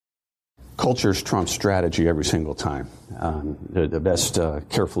cultures trump strategy every single time. The best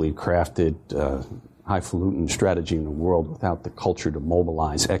carefully crafted, highfalutin strategy in the world without the culture to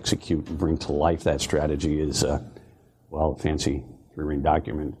mobilize, execute, and bring to life that strategy is, a fancy three-ring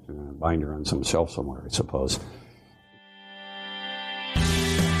document binder on some shelf somewhere, I suppose.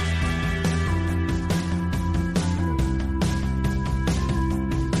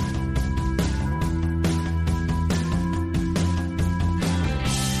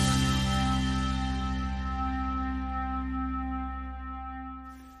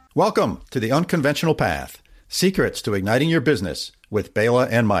 Welcome to The Unconventional Path, Secrets to Igniting Your Business with Bela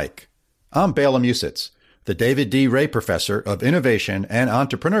and Mike. I'm Bela Musitz, the David D. Ray Professor of Innovation and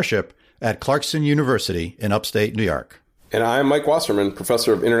Entrepreneurship at Clarkson University in upstate New York. And I'm Mike Wasserman,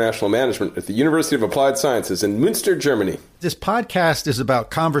 Professor of International Management at the University of Applied Sciences in Münster, Germany. This podcast is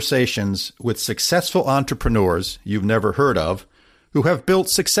about conversations with successful entrepreneurs you've never heard of who have built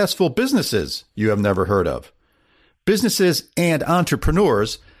successful businesses you have never heard of. Businesses and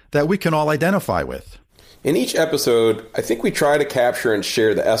entrepreneurs that we can all identify with. In each episode, I think we try to capture and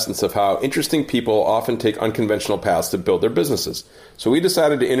share the essence of how interesting people often take unconventional paths to build their businesses. So we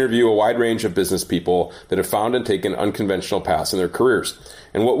decided to interview a wide range of business people that have found and taken unconventional paths in their careers.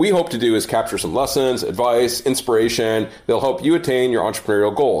 And what we hope to do is capture some lessons, advice, inspiration that'll help you attain your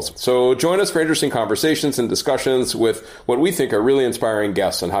entrepreneurial goals. So join us for interesting conversations and discussions with what we think are really inspiring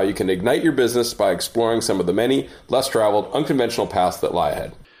guests on how you can ignite your business by exploring some of the many less traveled, unconventional paths that lie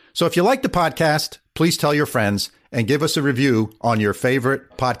ahead. So if you like the podcast, please tell your friends and give us a review on your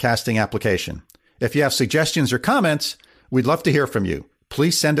favorite podcasting application. If you have suggestions or comments, we'd love to hear from you.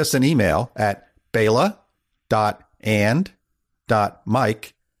 Please send us an email at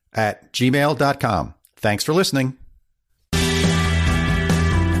bela.and.mike@gmail.com. Thanks for listening.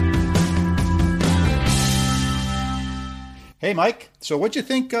 Hey, Mike. So what'd you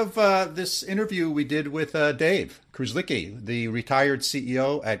think of this interview we did with Dave Kruczlnicki, the retired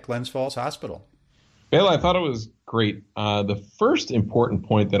CEO at Glens Falls Hospital? Bela, I thought it was great. The first important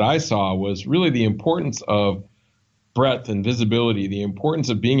point that I saw was really the importance of breadth and visibility, the importance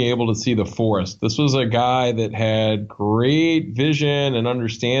of being able to see the forest. This was a guy that had great vision and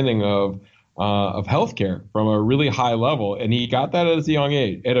understanding of healthcare from a really high level, and he got that at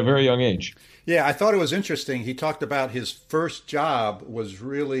a very young age. Yeah, I thought it was interesting. He talked about his first job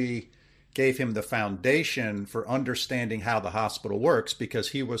gave him the foundation for understanding how the hospital works because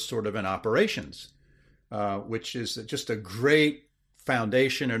he was sort of in operations, which is just a great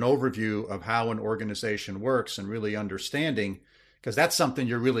foundation and overview of how an organization works and really understanding, because that's something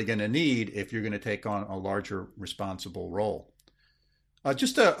you're really going to need if you're going to take on a larger responsible role.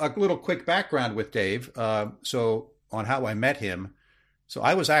 Just a little quick background with Dave. So on how I met him. So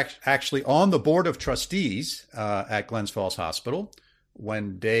I was actually on the board of trustees at Glens Falls Hospital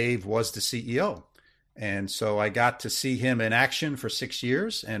when Dave was the CEO. And so I got to see him in action for 6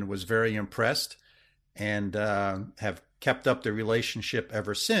 years and was very impressed and have kept up the relationship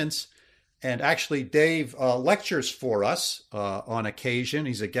ever since. And actually, Dave lectures for us on occasion.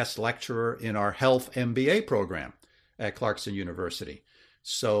 He's a guest lecturer in our Health MBA program at Clarkson University.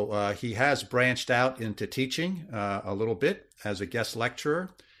 So he has branched out into teaching a little bit as a guest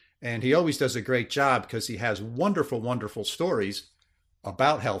lecturer. And he always does a great job because he has wonderful, wonderful stories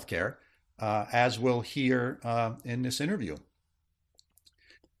about healthcare, as we'll hear in this interview.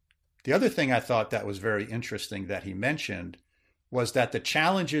 The other thing I thought that was very interesting that he mentioned was that the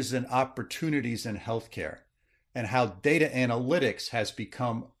challenges and opportunities in healthcare and how data analytics has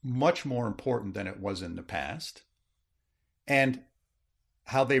become much more important than it was in the past, and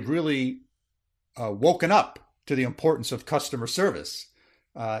how they've really woken up to the importance of customer service.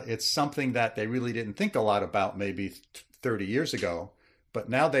 It's something that they really didn't think a lot about maybe 30 years ago, but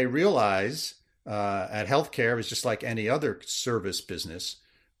now they realize at healthcare is just like any other service business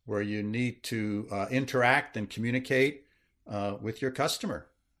where you need to interact and communicate with your customer.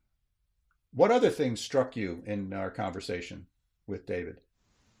 What other things struck you in our conversation with David?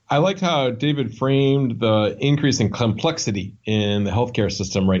 I liked how David framed the increase in complexity in the healthcare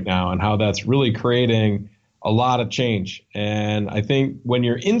system right now and how that's really creating a lot of change. And I think when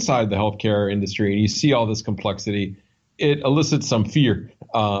you're inside the healthcare industry and you see all this complexity, it elicits some fear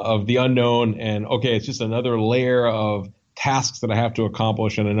of the unknown. And, okay, it's just another layer of tasks that I have to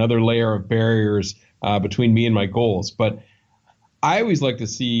accomplish and another layer of barriers between me and my goals. But I always like to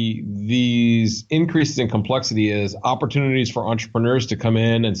see these increases in complexity as opportunities for entrepreneurs to come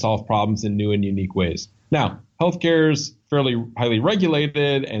in and solve problems in new and unique ways. Now, healthcare is fairly highly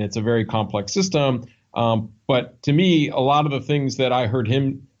regulated and it's a very complex system, But to me, a lot of the things that I heard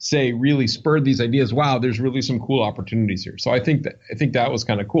him say really spurred these ideas. Wow, there's really some cool opportunities here. So I think that was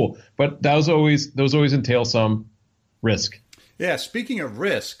kind of cool. But those always entail some risk. Yeah. Speaking of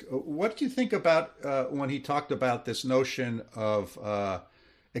risk, what do you think about when he talked about this notion of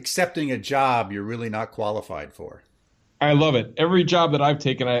accepting a job you're really not qualified for? I love it. Every job that I've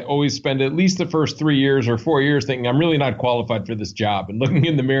taken, I always spend at least the first 3 years or 4 years thinking I'm really not qualified for this job, and looking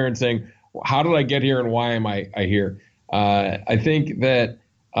in the mirror and saying, how did I get here and why am I here? I think that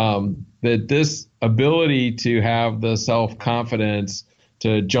that this ability to have the self-confidence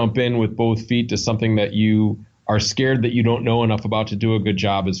to jump in with both feet to something that you are scared that you don't know enough about to do a good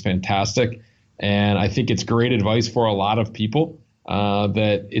job is fantastic. And I think it's great advice for a lot of people.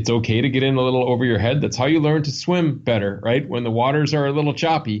 That it's okay to get in a little over your head. That's how you learn to swim better, right? When the waters are a little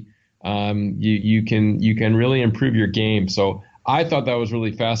choppy, you can really improve your game. So I thought that was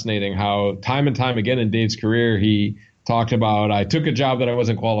really fascinating how time and time again in Dave's career, he talked about, I took a job that I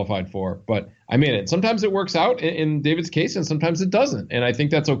wasn't qualified for, but I made it. Sometimes it works out in David's case, and sometimes it doesn't. And I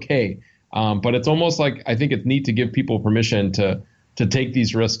think that's okay. But it's almost like, I think it's neat to give people permission to take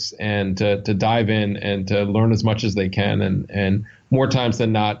these risks and to dive in and to learn as much as they can. And more times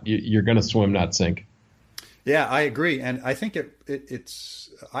than not, you're going to swim, not sink. Yeah, I agree. And I think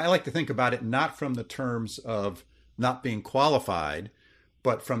I like to think about it not from the terms of not being qualified,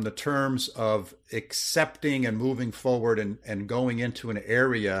 but from the terms of accepting and moving forward and going into an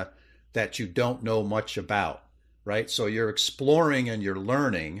area that you don't know much about, right? So you're exploring and you're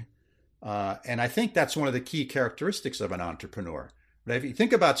learning. And I think that's one of the key characteristics of an entrepreneur. But if you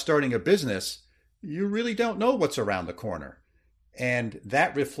think about starting a business, you really don't know what's around the corner. And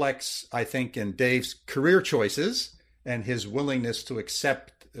that reflects, I think, in Dave's career choices and his willingness to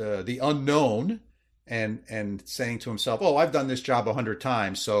accept the unknown and saying to himself, oh, I've done this job 100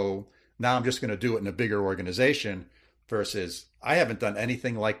 times, so now I'm just going to do it in a bigger organization, versus I haven't done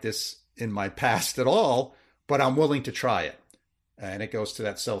anything like this in my past at all, but I'm willing to try it. And it goes to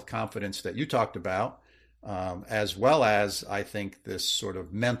that self-confidence that you talked about. As well as, I think, this sort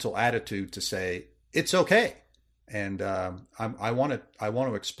of mental attitude to say it's okay, and I want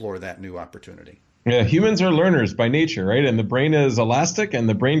to explore that new opportunity. Yeah, humans are learners by nature, right? And the brain is elastic, and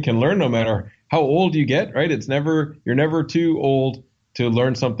the brain can learn no matter how old you get, right? You're never too old to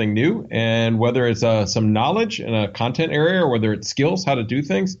learn something new, and whether it's some knowledge in a content area or whether it's skills, how to do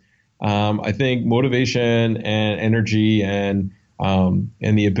things. I think motivation and energy and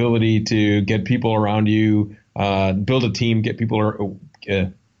the ability to get people around you, build a team, get people,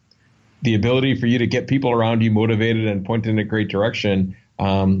 the ability for you to get people around you motivated and pointed in a great direction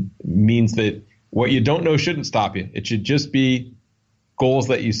means that what you don't know shouldn't stop you. It should just be goals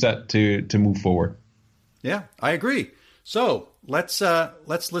that you set to move forward. Yeah, I agree. So let's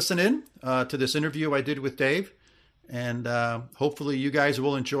listen in to this interview I did with Dave, and hopefully you guys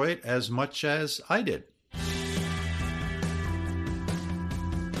will enjoy it as much as I did.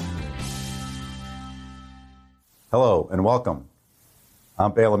 Hello and welcome.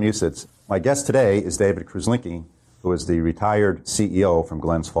 I'm Bela Musitz. My guest today is David Kruczlnicki, who is the retired CEO from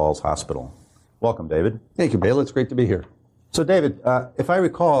Glens Falls Hospital. Welcome, David. Thank you, Bela. It's great to be here. So, David, if I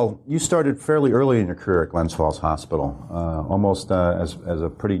recall, you started fairly early in your career at Glens Falls Hospital, almost as a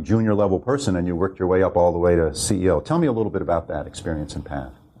pretty junior level person, and you worked your way up all the way to CEO. Tell me a little bit about that experience and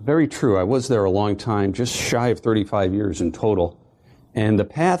path. Very true. I was there a long time, just shy of 35 years in total. And the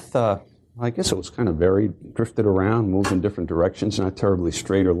path, I guess it was kind of varied, drifted around, moved in different directions, not terribly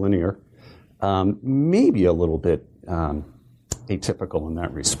straight or linear. Maybe a little bit atypical in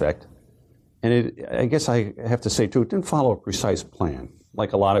that respect. And I guess I have to say, too, it didn't follow a precise plan.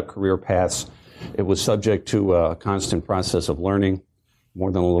 Like a lot of career paths, it was subject to a constant process of learning,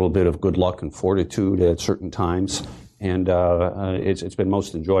 more than a little bit of good luck and fortitude at certain times. And it's been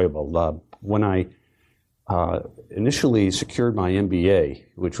most enjoyable. When I initially secured my MBA,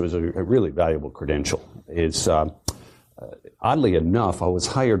 which was a really valuable credential, oddly enough, I was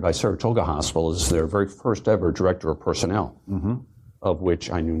hired by Saratoga Hospital as their very first ever director of personnel, of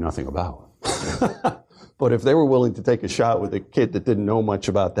which I knew nothing about. But if they were willing to take a shot with a kid that didn't know much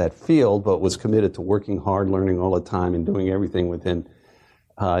about that field, but was committed to working hard, learning all the time, and doing everything within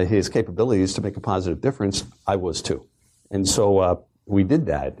his capabilities to make a positive difference, I was too. And so we did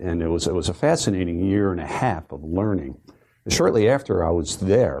that, and it was a fascinating year and a half of learning. Shortly after I was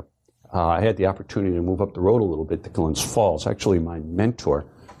there, I had the opportunity to move up the road a little bit to Glens Falls. Actually, my mentor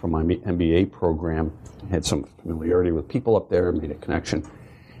from my MBA program had some familiarity with people up there, made a connection.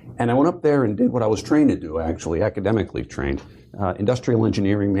 And I went up there and did what I was trained to do, actually, academically trained. Industrial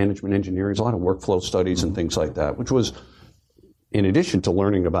engineering, management engineering, a lot of workflow studies and things like that, which was, in addition to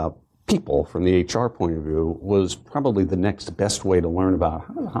learning about people, from the HR point of view, was probably the next best way to learn about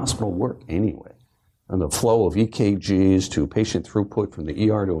how does the hospital work anyway. And the flow of EKGs to patient throughput from the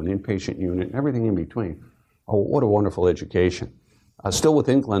ER to an inpatient unit and everything in between. Oh, what a wonderful education. Still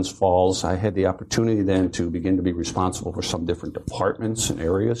within Glens Falls, I had the opportunity then to begin to be responsible for some different departments and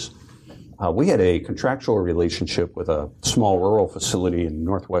areas. We had a contractual relationship with a small rural facility in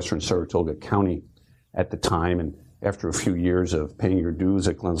northwestern Saratoga County at the time, and after a few years of paying your dues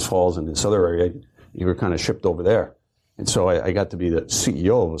at Glens Falls and this other area, you were kind of shipped over there. And so I got to be the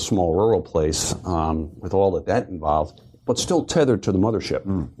CEO of a small rural place with all that involved, but still tethered to the mothership.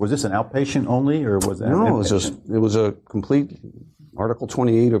 Was this an outpatient only, or was that No, inpatient? it was a complete Article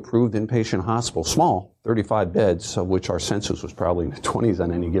 28 approved inpatient hospital, small, 35 beds, of which our census was probably in the 20s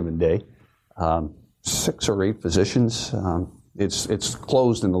on any given day. 6 or 8 physicians. It's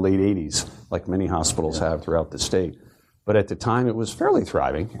closed in the late 80s, like many hospitals have throughout the state. But at the time, it was fairly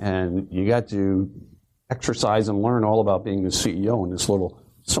thriving, and you got to exercise and learn all about being the CEO in this little,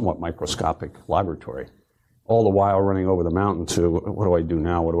 somewhat microscopic laboratory, all the while running over the mountain to, what do I do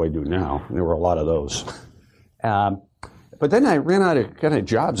now? What do I do now? And there were a lot of those. But then I ran out of kind of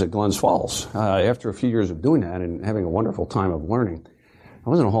jobs at Glens Falls after a few years of doing that and having a wonderful time of learning. There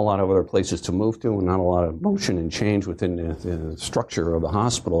wasn't a whole lot of other places to move to and not a lot of motion and change within the structure of the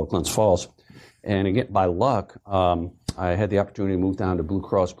hospital at Glens Falls. And again, by luck, I had the opportunity to move down to Blue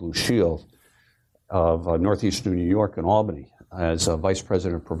Cross Blue Shield of Northeastern New York and Albany as a Vice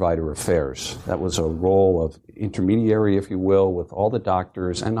President of Provider Affairs. That was a role of intermediary, if you will, with all the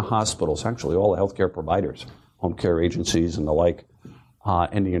doctors and the hospitals, actually all the healthcare providers, home care agencies and the like,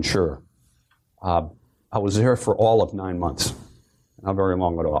 and the insurer. I was there for all of 9 months. Not very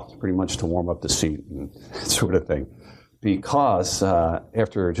long at all, pretty much to warm up the seat and that sort of thing. Because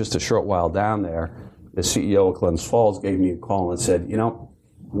after just a short while down there, the CEO of Glens Falls gave me a call and said, you know,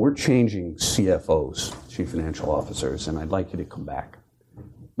 we're changing CFOs, Chief Financial Officers, and I'd like you to come back.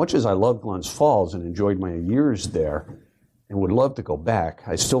 Much as I loved Glens Falls and enjoyed my years there and would love to go back,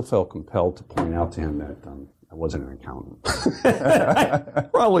 I still felt compelled to point out to him that I wasn't an accountant.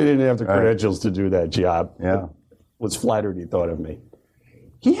 Probably didn't have the credentials to do that job. Yeah. Was flattered he thought of me.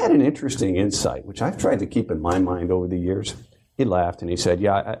 He had an interesting insight, which I've tried to keep in my mind over the years. He laughed and he said,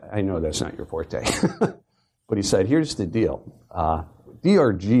 yeah, I know that's not your forte. But he said, here's the deal.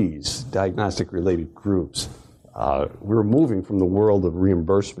 DRGs, diagnostic-related groups, we're moving from the world of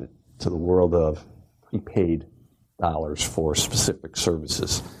reimbursement to the world of prepaid dollars for specific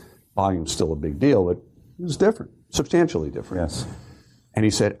services. Volume's still a big deal, but it was different, substantially different. Yes. And he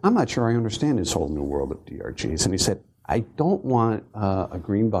said, I'm not sure I understand this whole new world of DRGs. And he said, I don't want a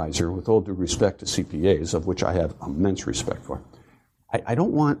green visor, with all due respect to CPAs, of which I have immense respect for. I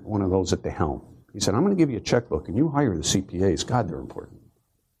don't want one of those at the helm. He said, I'm going to give you a checkbook, and you hire the CPAs. God, they're important.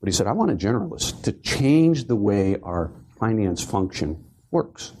 But he said, I want a generalist to change the way our finance function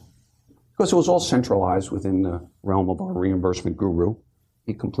works. Because it was all centralized within the realm of our reimbursement guru.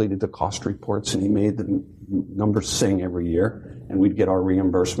 He completed the cost reports, and he made the numbers sing every year, and we'd get our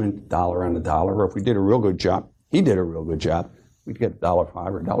reimbursement dollar on the dollar. Or if we did a real good job, he did a real good job, we'd get $1.05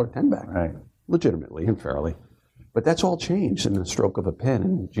 or $1.10 back, right, legitimately and fairly. But that's all changed in the stroke of a pen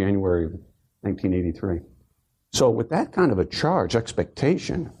in January of 1983. So with that kind of a charge,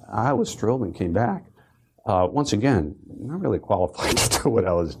 expectation, I was thrilled and came back. Once again, not really qualified to do what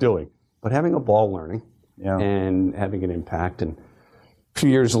I was doing, but having a ball learning and having an impact. And a few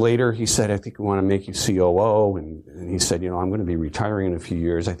years later, he said, I think we want to make you COO. And he said, you know, I'm going to be retiring in a few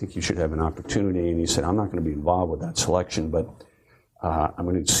years. I think you should have an opportunity. And he said, I'm not going to be involved with that selection, but I'm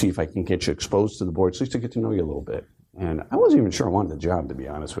going to see if I can get you exposed to the board, at least to get to know you a little bit. And I wasn't even sure I wanted the job, to be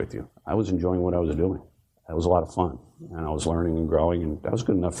honest with you. I was enjoying what I was doing. It was a lot of fun. And I was learning and growing, and that was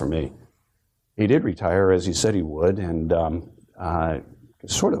good enough for me. He did retire, as he said he would. And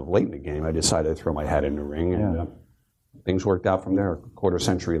sort of late in the game, I decided to throw my hat in the ring. And things worked out from there. A quarter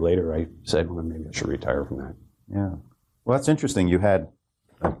century later, I said, well, maybe I should retire from that. Yeah. Well, that's interesting. You had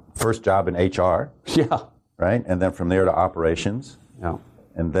a first job in HR. Yeah. Right? And then from there to operations. Yeah.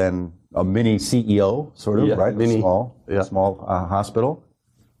 And then a mini CEO, sort of, right? Mini, small hospital.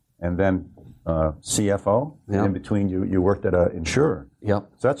 And then CFO. Yeah. And in between, you worked at an insurer.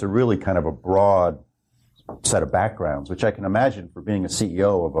 Yep. So that's a really kind of a broad set of backgrounds, which I can imagine for being a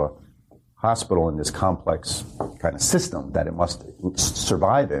CEO of a hospital in this complex kind of system that it must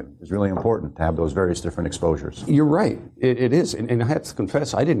survive in is really important to have those various different exposures. You're right. It is. And I have to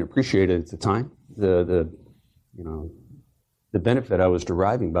confess, I didn't appreciate it at the time. The benefit I was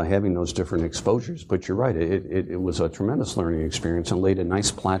deriving by having those different exposures. But you're right. It was a tremendous learning experience and laid a nice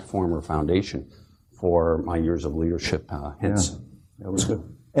platform or foundation for my years of leadership. Hence, that was good.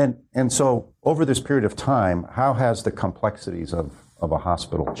 And so over this period of time, how has the complexities of a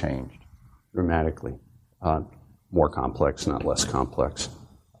hospital changed? Dramatically. More complex, not less complex.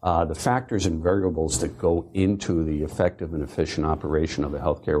 The factors and variables that go into the effective and efficient operation of a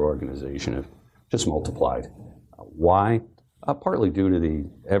healthcare organization have just multiplied. Why? Partly due to the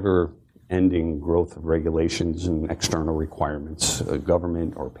ever-ending growth of regulations and external requirements,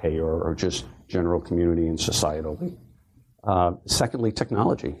 government or payer or just general community and societally. Secondly,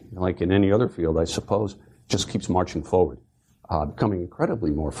 technology, like in any other field, I suppose, just keeps marching forward, becoming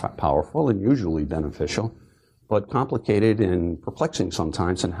incredibly more powerful and usually beneficial, but complicated and perplexing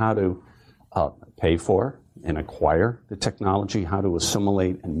sometimes in how to pay for and acquire the technology, how to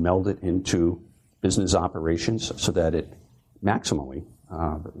assimilate and meld it into business operations so that it maximally,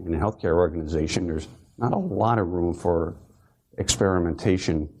 in a healthcare organization, there's not a lot of room for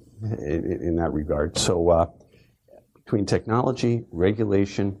experimentation in that regard. So between technology,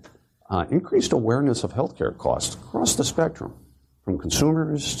 regulation, increased awareness of healthcare costs across the spectrum, from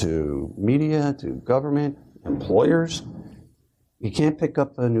consumers to media to government, employers. You can't pick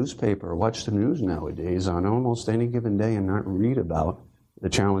up a newspaper or watch the news nowadays on almost any given day and not read about the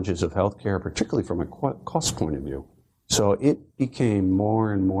challenges of healthcare, particularly from a cost point of view. So it became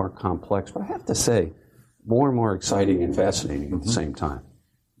more and more complex, but I have to say, more and more exciting and fascinating at the same time.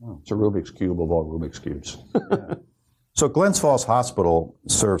 It's a Rubik's Cube of all Rubik's Cubes. So Glens Falls Hospital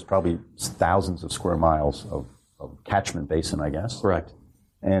serves probably thousands of square miles of catchment basin, I guess. Correct.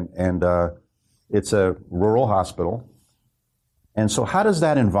 And it's a rural hospital. And so how does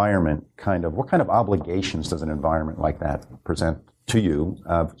that environment what kind of obligations does an environment like that present to you,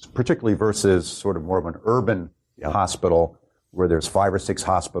 particularly versus sort of more of an urban hospital where there's 5 or 6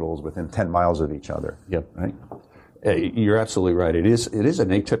 hospitals within 10 miles of each other? Yep. Right? You're absolutely right. It is an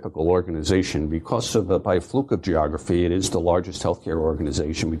atypical organization because of, by a fluke of geography, it is the largest healthcare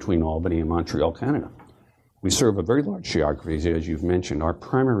organization between Albany and Montreal, Canada. We serve a very large geography, as you've mentioned. Our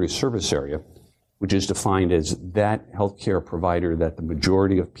primary service area, which is defined as that healthcare provider that the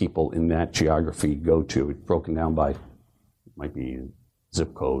majority of people in that geography go to. It's broken down by, it might be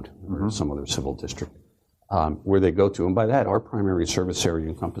zip code or some other civil district, where they go to. And by that, our primary service area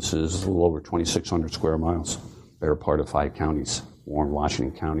encompasses a little over 2,600 square miles. They're part of 5 counties: Warren,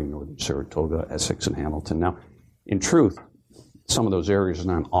 Washington County, Northern Saratoga, Essex, and Hamilton. Now, in truth, some of those areas are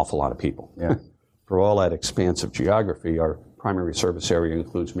not an awful lot of people. Yeah. For all that expansive geography, our primary service area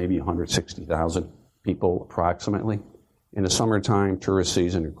includes maybe 160,000 people approximately. In the summertime, tourist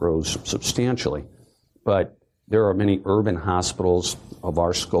season, it grows substantially. But there are many urban hospitals of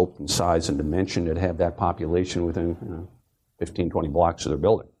our scope and size and dimension that have that population within 15, 20 blocks of their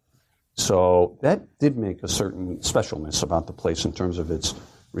building. So that did make a certain specialness about the place in terms of its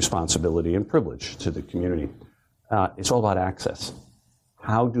responsibility and privilege to the community. It's all about access.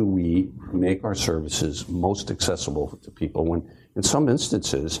 How do we make our services most accessible to people when, in some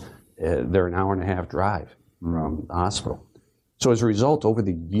instances, they're an hour and a half drive from the hospital? So as a result, over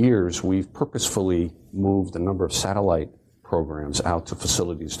the years, we've purposefully moved a number of satellite programs out to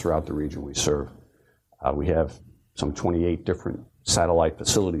facilities throughout the region we serve. We have some 28 different satellite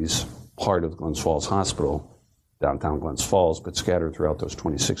facilities, part of Glens Falls Hospital, downtown Glens Falls, but scattered throughout those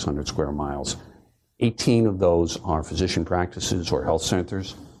 2,600 square miles. 18 of those are physician practices or health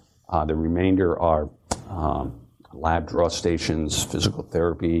centers. The remainder are lab draw stations, physical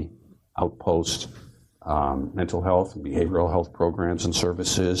therapy, outposts, mental health and behavioral health programs and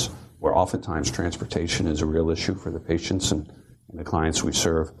services, where oftentimes transportation is a real issue for the patients and the clients we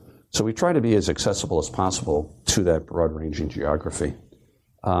serve. So we try to be as accessible as possible to that broad-ranging geography.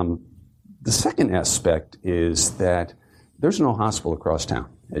 The second aspect is that there's no hospital across town,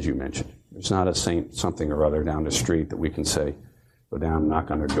 as you mentioned. There's not a Saint something or other down the street that we can say, go down, knock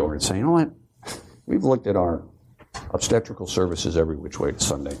on their door and say, you know what, we've looked at our obstetrical services every which way to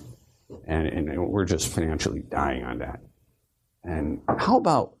Sunday, and we're just financially dying on that. And how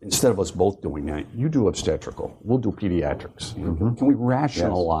about, instead of us both doing that, you do obstetrical, we'll do pediatrics. Can we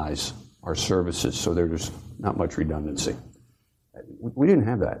rationalize our services so there's not much redundancy? We didn't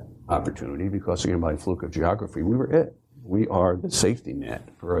have that opportunity because, again, by fluke of geography, we were it. We are the safety net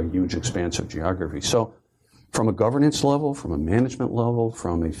for a huge, expansive geography. So from a governance level, from a management level,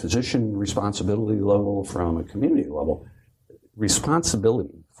 from a physician responsibility level, from a community level,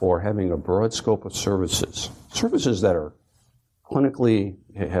 responsibility for having a broad scope of services that are clinically,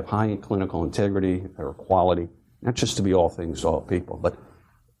 have high clinical integrity, that are quality, not just to be all things to all people, but it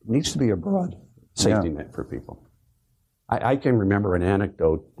needs to be a broad safety net for people. I can remember an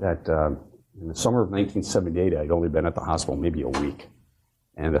anecdote that in the summer of 1978, I'd only been at the hospital maybe a week.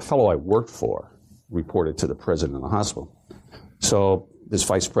 And the fellow I worked for reported to the president of the hospital. So this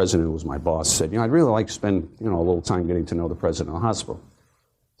vice president who was my boss said, I'd really like to spend, a little time getting to know the president of the hospital.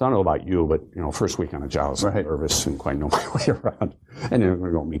 So I don't know about you, but, first week on a job, I was nervous and quite know my way around. And then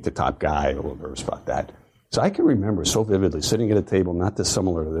we're going to go meet the top guy, a little nervous about that. So I can remember so vividly sitting at a table not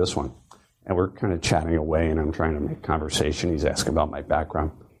dissimilar to this one, and we're kind of chatting away, and I'm trying to make conversation. He's asking about my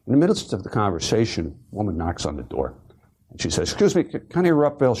background. In the midst of the conversation, a woman knocks on the door. And she says, excuse me, can I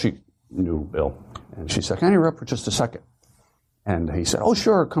interrupt, Bill? She knew Bill. And she said, can I interrupt for just a second? And he said, oh,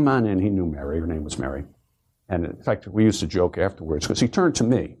 sure, come on in. He knew Mary. Her name was Mary. And in fact, we used to joke afterwards because he turned to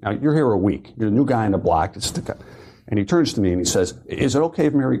me. Now, you're here a week. You're the new guy in the block. And he turns to me and he says, is it okay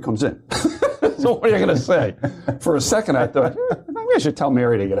if Mary comes in? So what are you going to say? For a second, I thought, maybe I should tell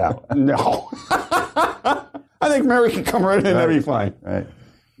Mary to get out. No. I think Mary can come right in. That'd be fine. Right.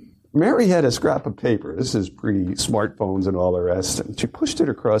 Mary had a scrap of paper. This is pre-smartphones and all the rest. And she pushed it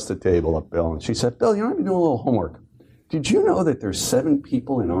across the table at Bill. And she said, Bill, I've been doing a little homework. Did you know that there's 7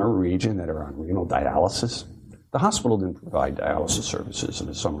 people in our region that are on renal dialysis? The hospital didn't provide dialysis services in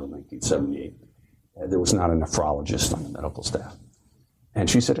the summer of 1978. There was not a nephrologist on the medical staff. And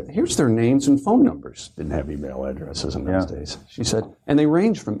she said, here's their names and phone numbers. Didn't have email addresses in those days. She said, and they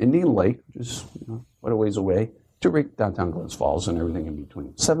range from Indian Lake, which is quite a ways away, to right downtown Glens Falls and everything in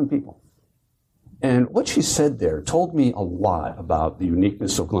between. 7 people. And what she said there told me a lot about the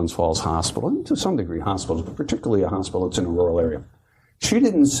uniqueness of Glens Falls Hospital, and to some degree hospitals, but particularly a hospital that's in a rural area. She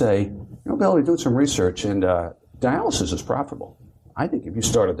didn't say, Bill, we're doing some research, and dialysis is profitable. I think if you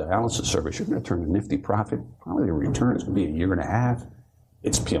start a dialysis service, you're going to turn a nifty profit. Probably the return is going to be a year and a half.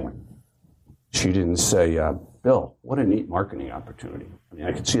 It's appealing. She didn't say, Bill, what a neat marketing opportunity.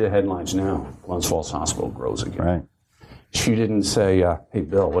 I can see the headlines now. Glens Falls Hospital grows again. Right. She didn't say, hey,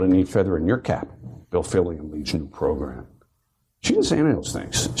 Bill, what a neat feather in your cap. Bill Fillion leads a new program. She didn't say any of those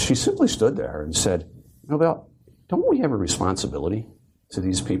things. She simply stood there and said, Bill, don't we have a responsibility to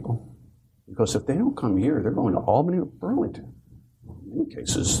these people? Because if they don't come here, they're going to Albany or Burlington. In many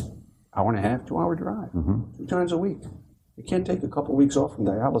cases, hour and a half, 2-hour drive, 2 times a week. You can't take a couple of weeks off from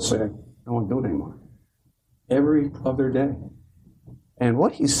dialysis saying, I don't want to do it anymore. Every other day. And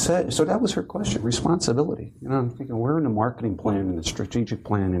what he said, so that was her question, responsibility. I'm thinking, where in the marketing plan and the strategic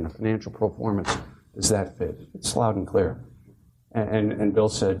plan and the financial performance does that fit? It's loud and clear. And Bill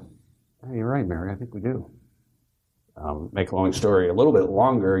said, hey, you're right, Mary, I think we do. Make a long story a little bit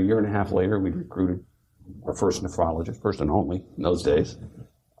longer, a year and a half later, we recruited our first nephrologist, first and only in those days.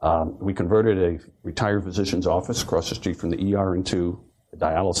 We converted a retired physician's office across the street from the ER into a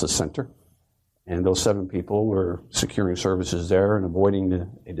dialysis center. And those 7 people were securing services there and avoiding the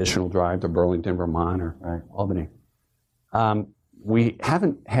additional drive to Burlington, Vermont, or Albany. We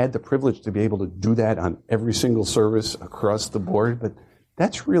haven't had the privilege to be able to do that on every single service across the board, but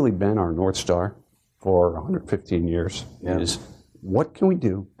that's really been our North Star for 115 years, is what can we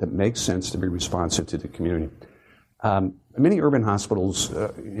do that makes sense to be responsive to the community? Many urban hospitals,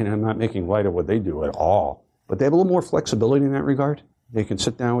 I'm not making light of what they do at all, but they have a little more flexibility in that regard. They can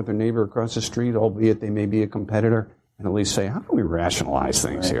sit down with their neighbor across the street, albeit they may be a competitor, and at least say, how can we rationalize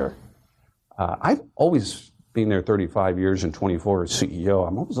things here? I've always been there 35 years and 24 as CEO.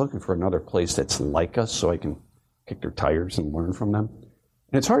 I'm always looking for another place that's like us so I can kick their tires and learn from them.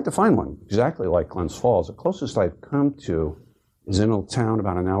 And it's hard to find one exactly like Glens Falls. The closest I've come to is in a town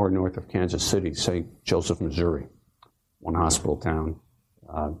about an hour north of Kansas City, St. Joseph, Missouri. One hospital town,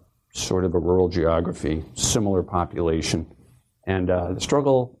 sort of a rural geography, similar population, and the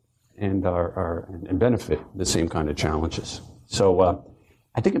struggle and benefit the same kind of challenges. So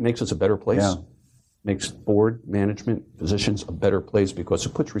I think it makes us a better place. Yeah. Makes board, management, physicians a better place because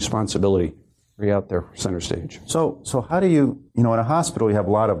it puts responsibility right out there center stage. So how do you, in a hospital, you have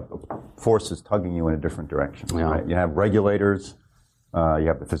a lot of forces tugging you in a different direction. Yeah. Right? You have regulators, you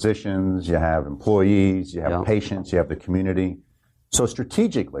have the physicians, you have employees, you have patients, you have the community. So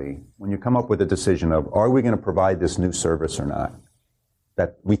strategically, when you come up with a decision of, are we going to provide this new service or not,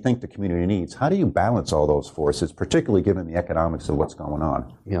 that we think the community needs, how do you balance all those forces, particularly given the economics of what's going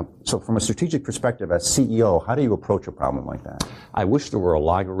on? Yeah. So from a strategic perspective, as CEO, how do you approach a problem like that? I wish there were a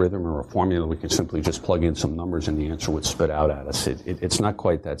logarithm or a formula we could simply just plug in some numbers and the answer would spit out at us. It's not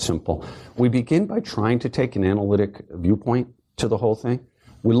quite that simple. We begin by trying to take an analytic viewpoint to the whole thing.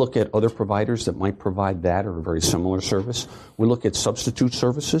 We look at other providers that might provide that or a very similar service. We look at substitute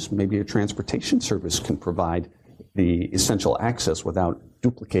services. Maybe a transportation service can provide the essential access without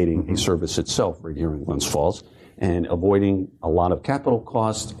duplicating a service itself right here in Glens Falls and avoiding a lot of capital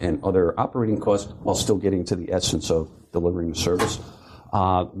costs and other operating costs while still getting to the essence of delivering the service.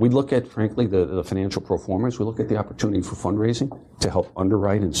 We look at, frankly, the financial performance. We look at the opportunity for fundraising to help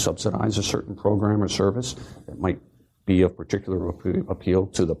underwrite and subsidize a certain program or service that might be of particular appeal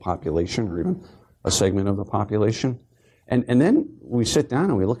to the population or even a segment of the population. And then we sit down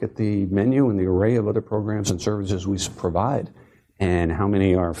and we look at the menu and the array of other programs and services we provide and how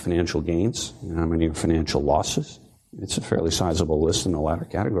many are financial gains and how many are financial losses. It's a fairly sizable list in the latter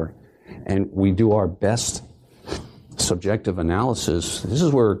category. And we do our best subjective analysis. This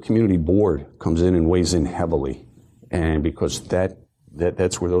is where community board comes in and weighs in heavily. And because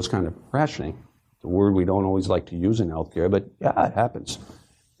that's where those kind of rationing, the word we don't always like to use in healthcare, but yeah, it happens.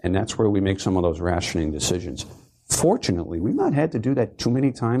 And that's where we make some of those rationing decisions. Fortunately, we've not had to do that too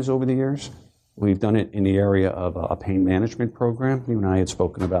many times over the years. We've done it in the area of a pain management program. You and I had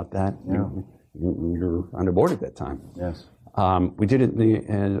spoken about that. Yeah. You were on the board at that time. Yes. We did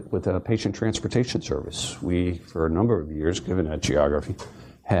it with a patient transportation service. We, for a number of years, given that geography,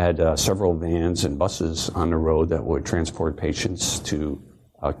 had several vans and buses on the road that would transport patients to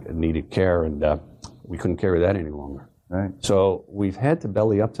needed care, and we couldn't carry that any longer. Right. So we've had to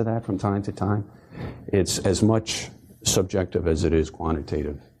belly up to that from time to time. It's as much subjective as it is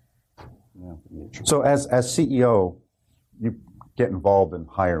quantitative. Yeah. So as CEO, you get involved in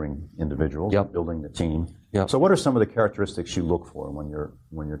hiring individuals, Yep. building the team. Yep. So what are some of the characteristics you look for when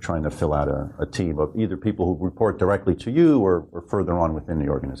you're trying to fill out a team of either people who report directly to you or further on within the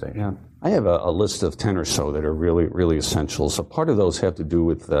organization? Yeah, I have a list of 10 or so that are really, really essential. So part of those have to do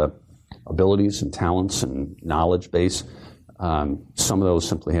with abilities and talents and knowledge base. Some of those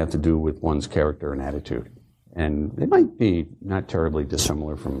simply have to do with one's character and attitude. And they might be not terribly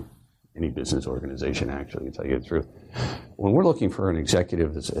dissimilar from any business organization, actually, to tell you the truth. When we're looking for an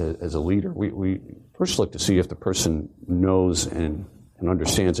executive as a leader, we first look to see if the person knows and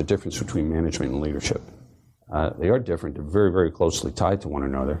understands the difference between management and leadership. They are different. They're very, very closely tied to one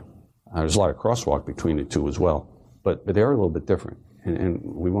another. There's a lot of crosswalk between the two as well. But they are a little bit different. And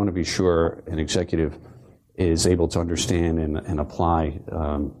we want to be sure an executive is able to understand and apply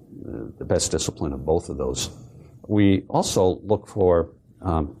the best discipline of both of those. We also look for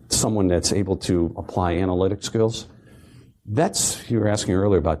someone that's able to apply analytic skills. You were asking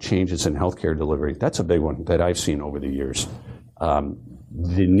earlier about changes in healthcare delivery. That's a big one that I've seen over the years.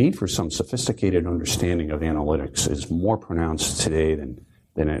 The need for some sophisticated understanding of analytics is more pronounced today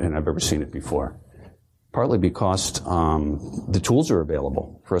than I've ever seen it before. Partly because the tools are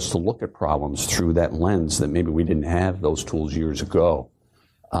available for us to look at problems through that lens that maybe we didn't have those tools years ago.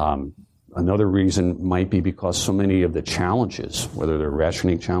 Another reason might be because so many of the challenges, whether they're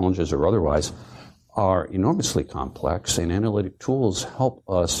rationing challenges or otherwise, are enormously complex, and analytic tools help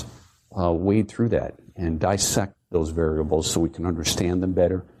us wade through that and dissect those variables so we can understand them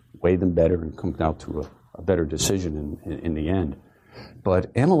better, weigh them better, and come out to a better decision in the end.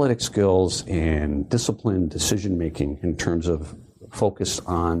 But analytic skills and disciplined decision-making in terms of focus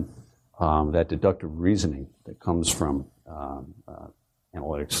on that deductive reasoning that comes from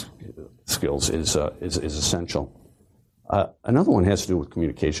analytics skills is essential. Another one has to do with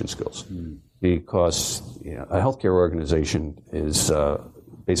communication skills, because a healthcare organization is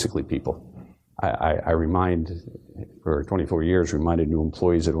basically people. I remind, for 24 years, reminded new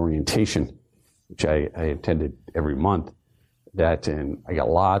employees at orientation, which I attended every month, and I got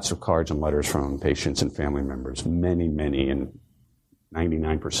lots of cards and letters from patients and family members, many, and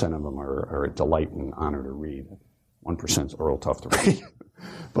 99% of them are a delight and honor to read. 1% is real tough to read.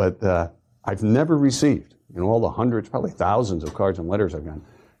 But I've never received, in all the hundreds, probably thousands of cards and letters I've gotten,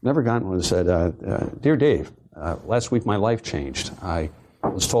 never gotten one that said, "Dear Dave, last week my life changed. I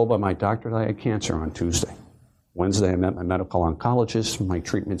was told by my doctor that I had cancer on Tuesday. Wednesday I met my medical oncologist. My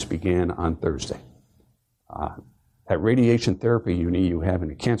treatments began on Thursday. That radiation therapy unit you have in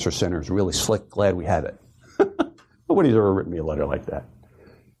the cancer center is really slick. Glad we have it." Nobody's ever written me a letter like that.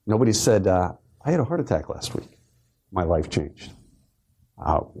 Nobody said, "I had a heart attack last week. My life changed.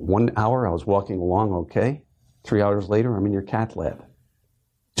 1 hour I was walking along okay. 3 hours later I'm in your cath lab.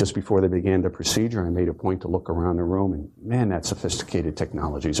 Just before they began the procedure, I made a point to look around the room, and man, that sophisticated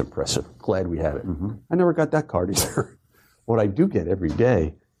technology is impressive. Glad we have it." Mm-hmm. I never got that card either. What I do get every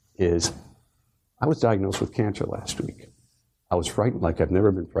day is, "I was diagnosed with cancer last week. I was frightened like I've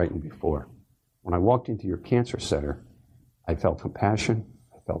never been frightened before. When I walked into your cancer center, I felt compassion,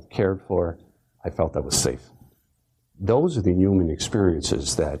 I felt cared for, I felt I was safe." Those are the human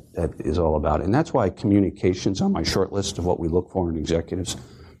experiences that is all about. And that's why communication's on my short list of what we look for in executives.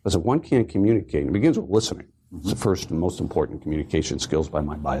 Because if one can't communicate, it begins with listening. It's the first and most important communication skills by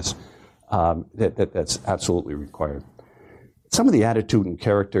my bias. That's absolutely required. Some of the attitude and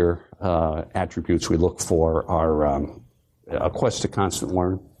character attributes we look for are a quest to constant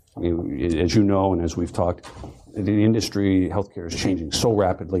learn. I mean, as you know, and as we've talked, the industry, healthcare is changing so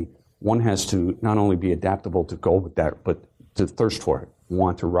rapidly. one has to not only be adaptable to go with that, but to thirst for it,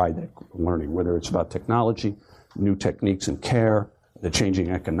 want to ride that learning, whether it's about technology, new techniques in care, the changing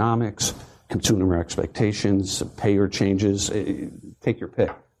economics, consumer expectations, payer changes, take your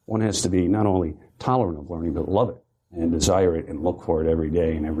pick. One has to be not only tolerant of learning, but love it and desire it and look for it every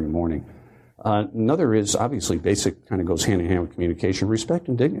day and every morning. Another is obviously basic, kind of goes hand in hand with communication, respect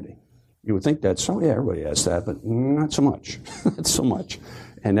and dignity. You would think that's, everybody has that, but not so much. Not so much.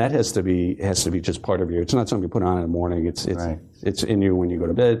 And that has to be just part of you. It's not something you put on in the morning. It's in you when you go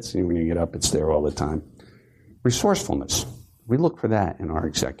to bed. It's in you when you get up. It's there all the time. Resourcefulness. We look for that in our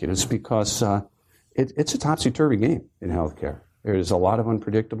executives because it's a topsy-turvy game in healthcare. There's a lot of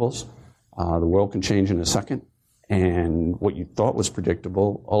unpredictables. The world can change in a second. And what you thought was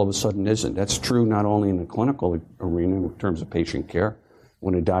predictable all of a sudden isn't. That's true not only in the clinical arena in terms of patient care,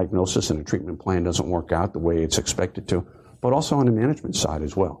 when a diagnosis and a treatment plan doesn't work out the way it's expected to, but also on the management side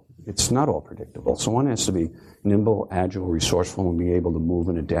as well. It's not all predictable. So one has to be nimble, agile, resourceful, and be able to move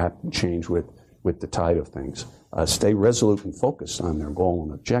and adapt and change with the tide of things. Stay resolute and focused on their goal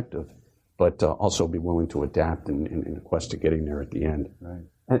and objective, but also be willing to adapt in the quest to getting there at the end. Right.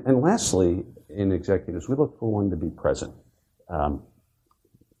 And lastly, in executives, we look for one to be present. One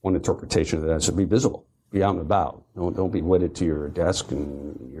interpretation of that is to be visible, be out and about. Don't be wedded to your desk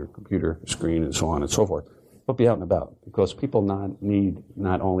and your computer screen and so on and so forth, but be out and about, because people need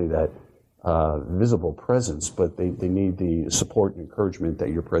not only that visible presence, but they need the support and encouragement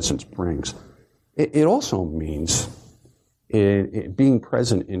that your presence brings. It also means being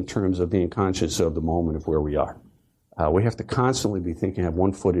present in terms of being conscious of the moment of where we are. We have to constantly be thinking of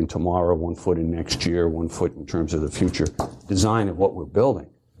 1 foot in tomorrow, 1 foot in next year, 1 foot in terms of the future design of what we're building.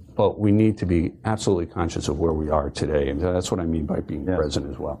 But we need to be absolutely conscious of where we are today, and that's what I mean by being present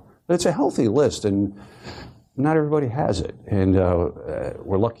as well. But it's a healthy list, and not everybody has it. And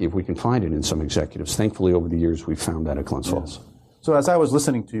we're lucky if we can find it in some executives. Thankfully, over the years, we've found that at Glens Falls. So as I was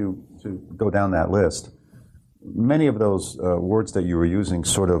listening to you to go down that list, many of those words that you were using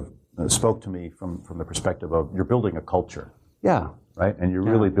sort of spoke to me from the perspective of you're building a culture. Yeah. Right? And you're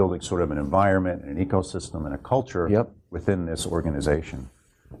really building sort of an environment, an ecosystem, and a culture within this organization.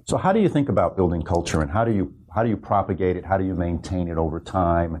 So how do you think about building culture, and how do you propagate it? How do you maintain it over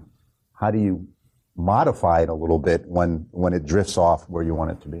time? How do you modify it a little bit when it drifts off where you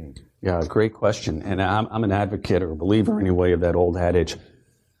want it to be? Yeah, great question. And I'm an advocate or a believer anyway of that old adage,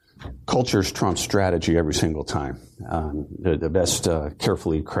 culture's trumps strategy every single time. The best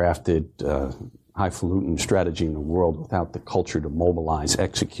carefully crafted, highfalutin strategy in the world without the culture to mobilize,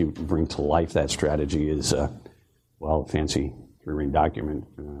 execute, and bring to life that strategy is, a fancy 3-ring document,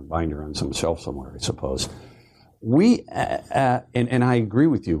 binder on some shelf somewhere, I suppose. We, and I agree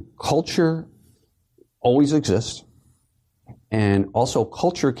with you, culture always exists, and also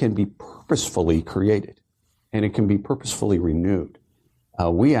culture can be purposefully created, and it can be purposefully renewed.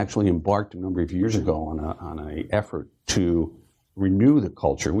 We actually embarked a number of years ago on an effort to renew the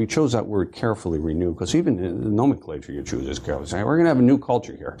culture. We chose that word carefully, renew, because even the nomenclature you choose is carefully. Say, we're going to have a new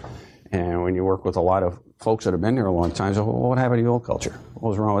culture here. And when you work with a lot of folks that have been there a long time, say, well, what happened to the old culture? What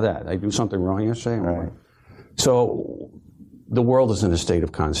was wrong with that? Did I do something wrong yesterday? Right. So the world is in a state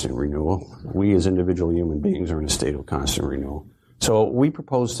of constant renewal. We as individual human beings are in a state of constant renewal. So we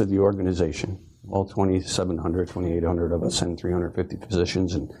proposed to the organization, all 2,700, 2,800 of us, and 350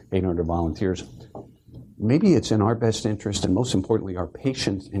 physicians and 800 volunteers. Maybe it's in our best interest, and most importantly, our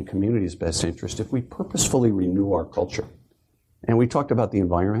patients and community's best interest, if we purposefully renew our culture. And we talked about the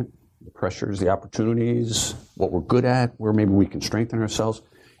environment, the pressures, the opportunities, what we're good at, where maybe we can strengthen ourselves.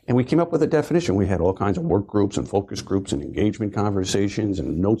 And we came up with a definition. We had all kinds of work groups and focus groups and engagement conversations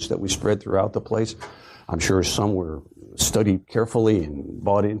and notes that we spread throughout the place. I'm sure some were studied carefully and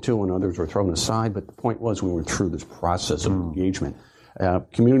bought into, and others were thrown aside. But the point was, we went through this process of engagement.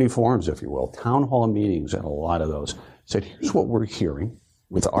 Community forums, if you will, town hall meetings, and a lot of those said, here's what we're hearing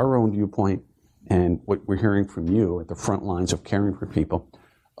with our own viewpoint and what we're hearing from you at the front lines of caring for people,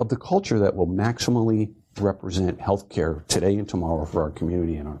 of the culture that will maximally represent healthcare today and tomorrow for our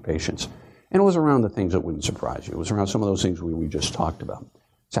community and our patients. And it was around the things that wouldn't surprise you. It was around some of those things we just talked about.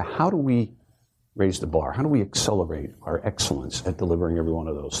 So how do we raise the bar? How do we accelerate our excellence at delivering every one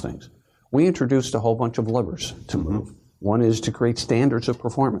of those things? We introduced a whole bunch of levers to move. One is to create standards of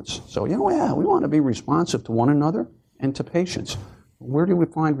performance. So, we want to be responsive to one another and to patients. Where do we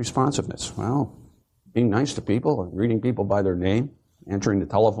find responsiveness? Well, being nice to people, reading people by their name, answering the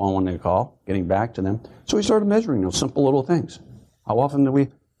telephone when they call, getting back to them. So we started measuring those simple little things. How often do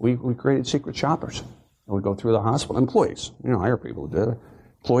we created secret shoppers? And we go through the hospital. Employees, hire people to do it.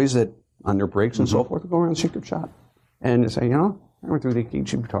 Employees that on their breaks and so forth, go around secret shop. And say, I went through the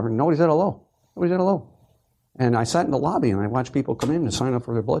EKG department. Nobody said hello. Nobody said hello. And I sat in the lobby and I watched people come in and sign up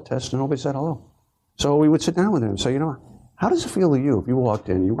for their blood test, and nobody said hello. So we would sit down with them and say, how does it feel to you if you walked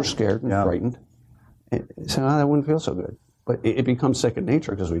in, you were scared and frightened? So that wouldn't feel so good. But it becomes second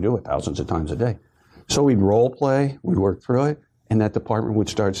nature because we do it thousands of times a day. So we'd role play, we'd work through it, and that department would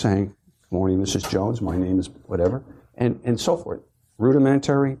start saying, "Good morning, Mrs. Jones, my name is whatever," and so forth.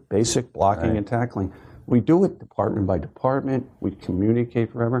 Rudimentary, basic blocking and tackling. We do it department by department. We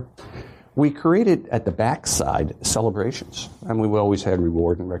communicate forever. We created at the backside celebrations. I mean, we always had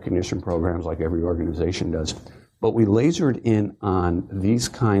reward and recognition programs like every organization does. But we lasered in on these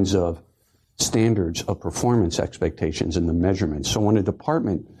kinds of standards of performance expectations and the measurements. So when a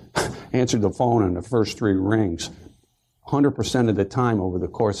department answered the phone on the first 3 rings, 100% of the time over the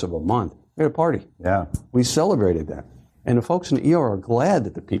course of a month, we had a party. Yeah. We celebrated that. And the folks in the ER are glad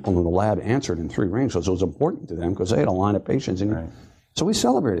that the people in the lab answered in 3 rings because it was important to them because they had a line of patients. So we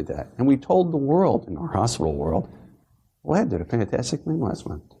celebrated that. And we told the world, in our hospital world, Lab did a fantastic thing last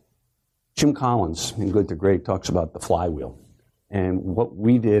month. Jim Collins, in Good to Great, talks about the flywheel. And what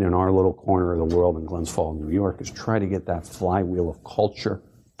we did in our little corner of the world in Glens Falls, New York, is try to get that flywheel of culture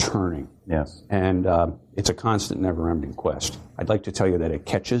turning. Yes. And it's a constant, never-ending quest. I'd like to tell you that it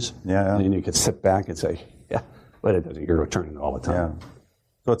catches, and then you could sit back and say, yeah, but it doesn't. You're turning it all the time. Yeah.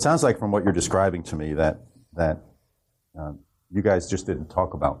 So it sounds like from what you're describing to me that you guys just didn't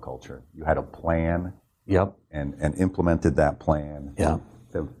talk about culture. You had a plan. Yep. And implemented that plan. Yeah.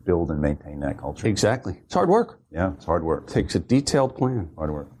 To build and maintain that culture. Exactly. It's hard work. Yeah, it's hard work. It takes a detailed plan.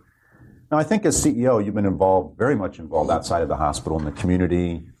 Hard work. Now, I think as CEO, you've been involved, very much involved outside of the hospital, in the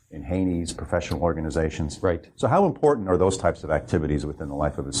community, in Haney's, professional organizations. Right. So how important are those types of activities within the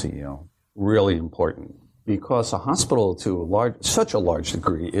life of a CEO? Really important, because a hospital, to such a large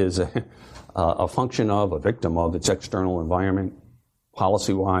degree, is a function of, a victim of its external environment,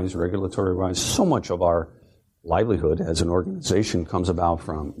 policy-wise, regulatory-wise. So much of our livelihood as an organization comes about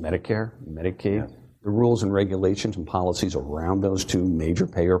from Medicare, Medicaid, the rules and regulations and policies around those 2 major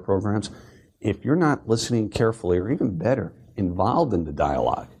payer programs. If you're not listening carefully, or even better, involved in the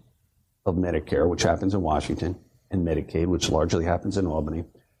dialogue of Medicare, which happens in Washington, and Medicaid, which largely happens in Albany,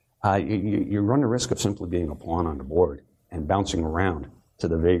 you run the risk of simply being a pawn on the board and bouncing around to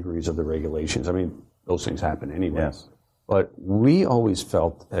the vagaries of the regulations. I mean, those things happen anyway. Yes. But we always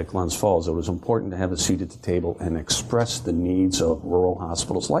felt at Glens Falls it was important to have a seat at the table and express the needs of rural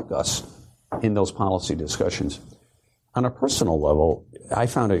hospitals like us in those policy discussions. On a personal level, I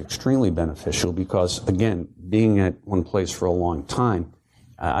found it extremely beneficial because, again, being at one place for a long time,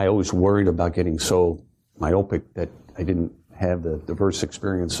 I always worried about getting so myopic that I didn't have the diverse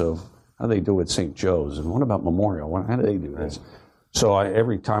experience of how they do at St. Joe's and what about Memorial? How do they do this? So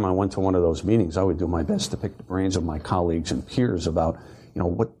every time I went to one of those meetings, I would do my best to pick the brains of my colleagues and peers about,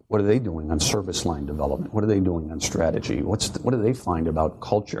 what are they doing on service line development? What are they doing on strategy? What do they find about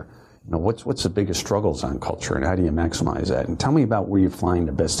culture? What's the biggest struggles on culture, and how do you maximize that? And tell me about where you find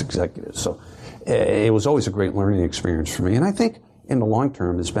the best executives. So it was always a great learning experience for me, and I think in the long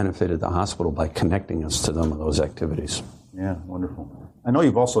term, it's benefited the hospital by connecting us to them with those activities. Yeah, wonderful. I know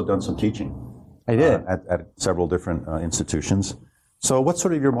you've also done some teaching. I did. At several different institutions. So what's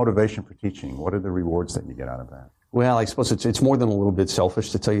sort of your motivation for teaching? What are the rewards that you get out of that? Well, I suppose it's more than a little bit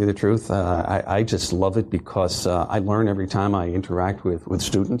selfish, to tell you the truth. I just love it because I learn every time I interact with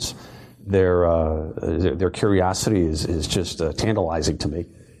students. Their curiosity is just tantalizing to me.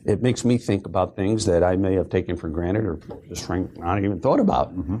 It makes me think about things that I may have taken for granted or just not even thought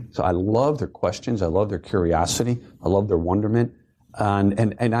about. Mm-hmm. So I love their questions. I love their curiosity. I love their wonderment.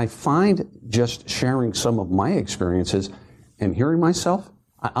 And I find just sharing some of my experiences and hearing myself,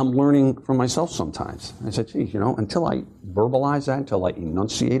 I'm learning from myself sometimes. I said, geez, until I verbalized that, until I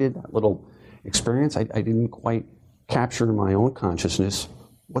enunciated that little experience, I didn't quite capture in my own consciousness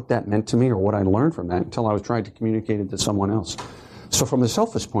what that meant to me or what I learned from that until I was trying to communicate it to someone else. So from the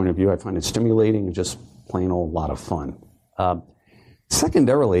selfish point of view, I find it stimulating and just plain old lot of fun.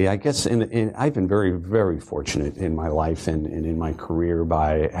 Secondarily, I guess I've been very, very fortunate in my life and in my career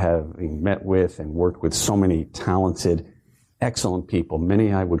by having met with and worked with so many talented, excellent people,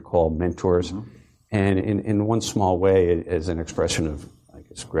 many I would call mentors, mm-hmm. and in one small way, as an expression of, I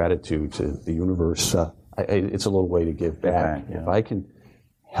guess, gratitude to the universe, it's a little way to give back. Yeah. If I can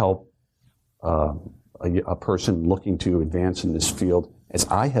help a person looking to advance in this field, as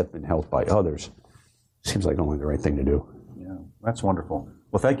I have been helped by others, seems like only the right thing to do. Yeah, that's wonderful.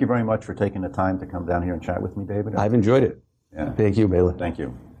 Well, thank you very much for taking the time to come down here and chat with me, David. I've enjoyed it. Yeah. Thank you, Bailey. Thank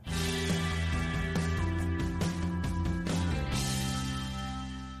you.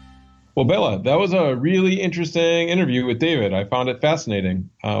 Well, Bella, that was a really interesting interview with David. I found it fascinating.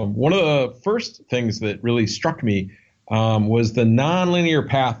 One of the first things that really struck me was the nonlinear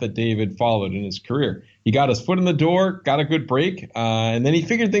path that David followed in his career. He got his foot in the door, got a good break, and then he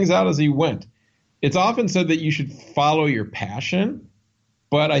figured things out as he went. It's often said that you should follow your passion,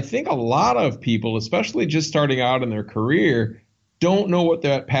 but I think a lot of people, especially just starting out in their career, don't know what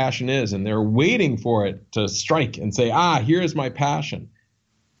that passion is, and they're waiting for it to strike and say, here's my passion.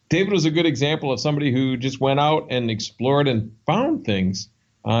 David was a good example of somebody who just went out and explored and found things,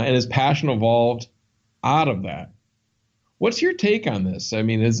 and his passion evolved out of that. What's your take on this? I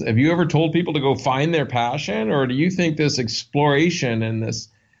mean, have you ever told people to go find their passion, or do you think this exploration and this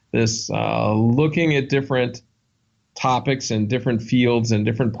looking at different topics and different fields and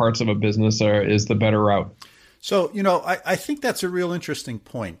different parts of a business is the better route? So, I think that's a real interesting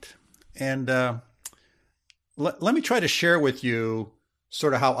point. And let me try to share with you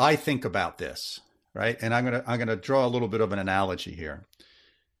sort of how I think about this, right? And I'm gonna draw a little bit of an analogy here.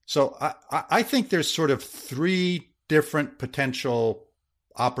 So I think there's sort of three different potential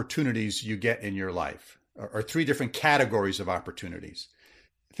opportunities you get in your life, or three different categories of opportunities.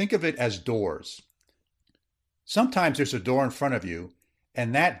 Think of it as doors. Sometimes there's a door in front of you,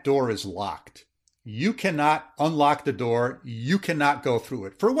 and that door is locked. You cannot unlock the door. You cannot go through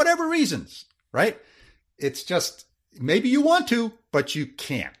it for whatever reasons, right? It's just, maybe you want to, but you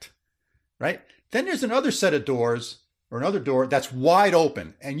can't, right? Then there's another set of doors, or another door that's wide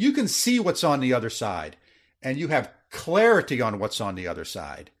open, and you can see what's on the other side, and you have clarity on what's on the other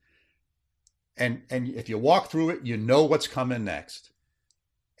side. And if you walk through it, you know what's coming next.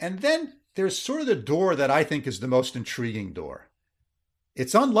 And then there's sort of the door that I think is the most intriguing door.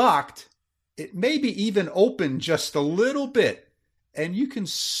 It's unlocked. It may be even open just a little bit, and you can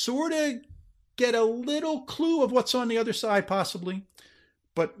sort of get a little clue of what's on the other side, possibly,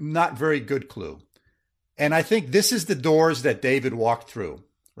 but not very good clue. And I think this is the doors that David walked through,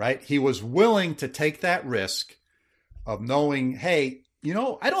 right? He was willing to take that risk of knowing, hey,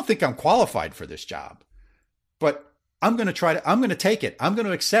 I don't think I'm qualified for this job, but I'm going to take it. I'm going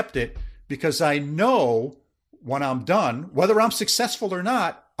to accept it because I know when I'm done, whether I'm successful or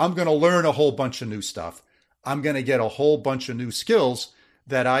not, I'm going to learn a whole bunch of new stuff. I'm going to get a whole bunch of new skills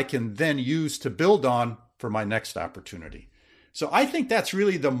that I can then use to build on for my next opportunity. So I think that's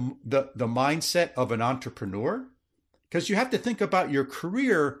really the mindset of an entrepreneur, because you have to think about your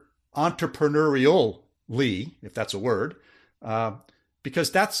career entrepreneurially, if that's a word,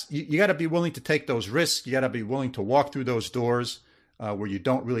 because you got to be willing to take those risks. You got to be willing to walk through those doors where you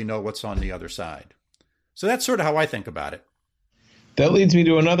don't really know what's on the other side. So that's sort of how I think about it. That leads me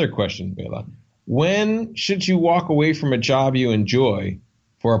to another question, Bela. When should you walk away from a job you enjoy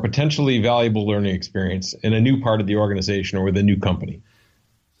for a potentially valuable learning experience in a new part of the organization or with a new company?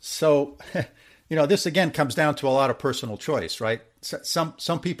 So, this again comes down to a lot of personal choice, right?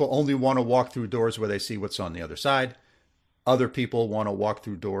 Some people only want to walk through doors where they see what's on the other side. Other people want to walk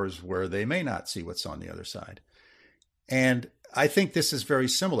through doors where they may not see what's on the other side. And I think this is very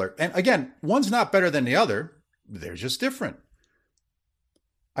similar. And again, one's not better than the other. They're just different.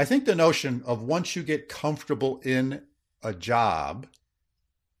 I think the notion of once you get comfortable in a job,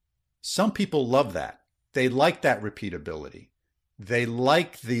 some people love that. They like that repeatability. They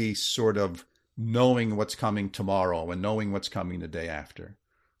like the sort of knowing what's coming tomorrow and knowing what's coming the day after.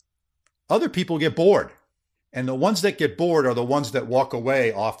 Other people get bored. And the ones that get bored are the ones that walk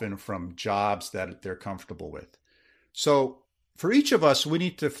away often from jobs that they're comfortable with. So for each of us, we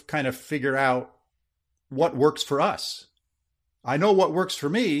need to kind of figure out what works for us. I know what works for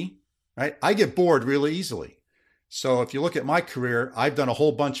me, right? I get bored really easily. So if you look at my career, I've done a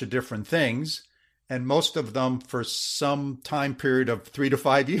whole bunch of different things, and most of them for some time period of 3 to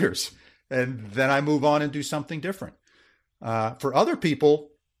 5 years. And then I move on and do something different. For other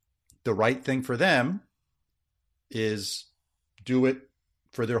people, the right thing for them is do it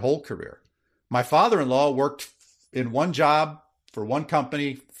for their whole career. My father-in-law worked in one job for one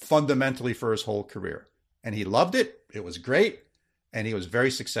company fundamentally for his whole career. And he loved it. It was great. And he was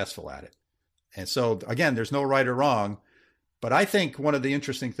very successful at it. And so, again, there's no right or wrong. But I think one of the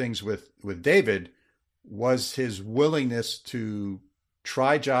interesting things with David was his willingness to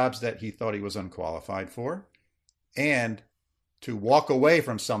try jobs that he thought he was unqualified for and to walk away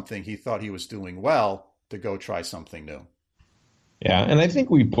from something he thought he was doing well to go try something new. Yeah, and I think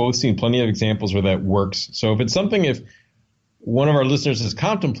we've both seen plenty of examples where that works. So if one of our listeners is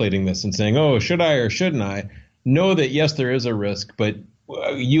contemplating this and saying, oh, should I or shouldn't I? Know that, yes, there is a risk, but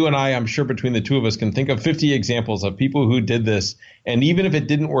you and I'm sure between the two of us can think of 50 examples of people who did this. And even if it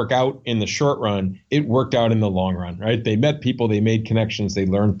didn't work out in the short run, it worked out in the long run, right? They met people, they made connections, they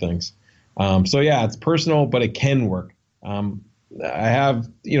learned things. So yeah, it's personal, but it can work. I have,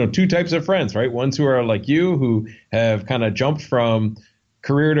 two types of friends, right? Ones who are like you, who have kind of jumped from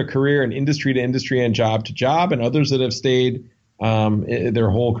career to career and industry to industry and job to job, and others that have stayed their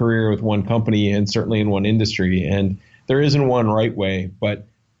whole career with one company and certainly in one industry. And there isn't one right way, but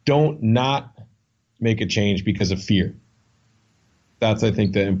don't not make a change because of fear. That's, I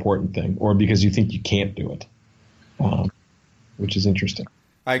think, the important thing, or because you think you can't do it, which is interesting.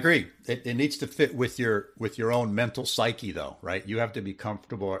 I agree. It needs to fit with your own mental psyche, though, right? You have to be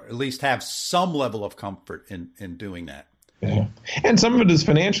comfortable, or at least have some level of comfort in doing that. Yeah. And some of it is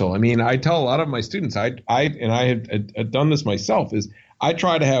financial. I mean, I tell a lot of my students, I had done this myself, is I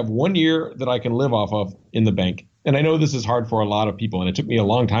try to have 1 year that I can live off of in the bank. And I know this is hard for a lot of people, and it took me a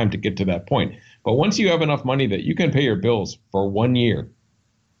long time to get to that point. But once you have enough money that you can pay your bills for 1 year,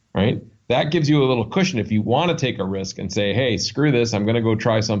 right? That gives you a little cushion if you want to take a risk and say, hey, screw this, I'm going to go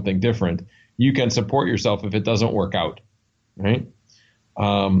try something different. You can support yourself if it doesn't work out, right?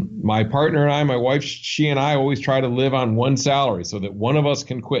 My partner and I, my wife, she and I always try to live on one salary so that one of us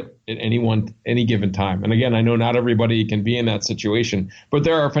can quit at any given time. And again, I know not everybody can be in that situation, but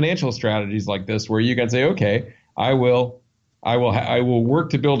there are financial strategies like this where you can say, okay, I will work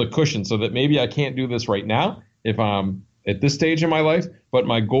to build a cushion so that maybe I can't do this right now if I'm at this stage in my life, but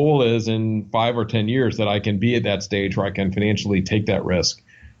my goal is in 5 or 10 years that I can be at that stage where I can financially take that risk,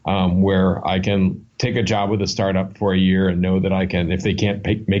 where I can take a job with a startup for a year and know that I can, if they can't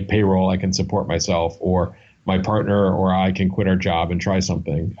make payroll, I can support myself, or my partner or I can quit our job and try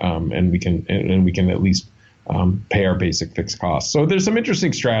something, and we can at least pay our basic fixed costs. So there's some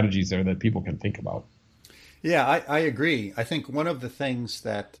interesting strategies there that people can think about. Yeah, I agree. I think one of the things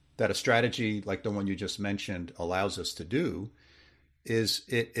that a strategy like the one you just mentioned allows us to do is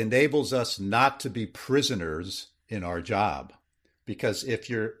it enables us not to be prisoners in our job. Because if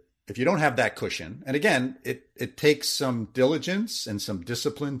you don't have that cushion, and again, it takes some diligence and some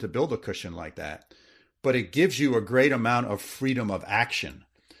discipline to build a cushion like that, but it gives you a great amount of freedom of action.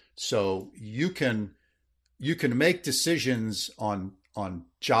 So you can make decisions on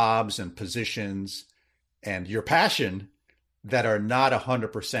jobs and positions and your passion that are not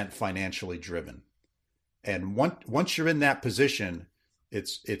 100% financially driven. And once you're in that position,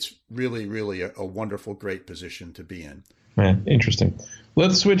 it's really, really a wonderful, great position to be in. Man, interesting.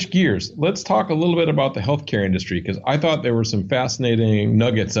 Let's switch gears. Let's talk a little bit about the healthcare industry, because I thought there were some fascinating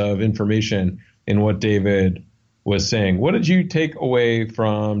nuggets of information in what David was saying. What did you take away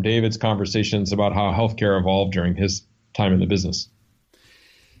from David's conversations about how healthcare evolved during his time in the business?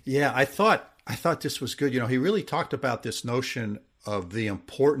 Yeah, I thought this was good. He really talked about this notion of the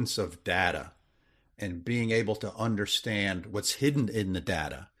importance of data and being able to understand what's hidden in the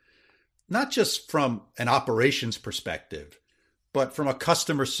data, not just from an operations perspective, but from a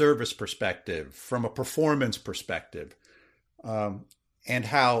customer service perspective, from a performance perspective, and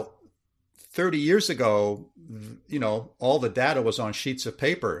how 30 years ago, all the data was on sheets of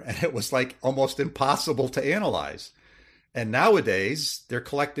paper and it was like almost impossible to analyze. And nowadays, they're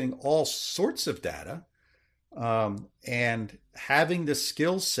collecting all sorts of data, and having the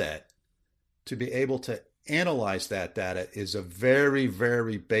skill set to be able to analyze that data is a very,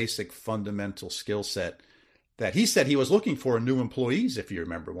 very basic fundamental skill set that he said he was looking for in new employees, if you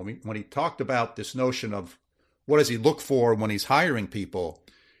remember. When he talked about this notion of what does he look for when he's hiring people,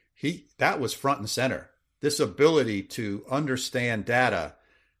 that was front and center. This ability to understand data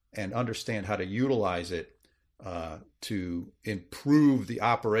and understand how to utilize it to improve the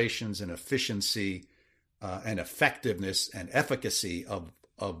operations and efficiency and effectiveness and efficacy of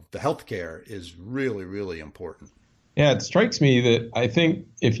the healthcare is really, really important. Yeah, it strikes me that I think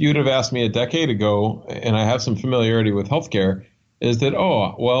if you'd have asked me a decade ago, and I have some familiarity with healthcare, is that,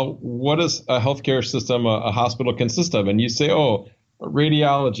 what does a healthcare system, a hospital consist of? And you say,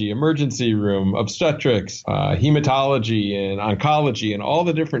 radiology, emergency room, obstetrics, hematology, and oncology, and all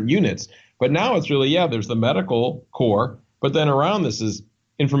the different units. But now it's really, there's the medical core, but then around this is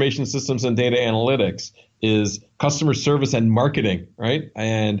information systems and data analytics, is customer service and marketing, right?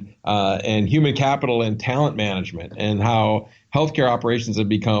 And human capital and talent management, and how healthcare operations have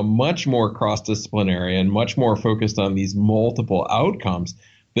become much more cross-disciplinary and much more focused on these multiple outcomes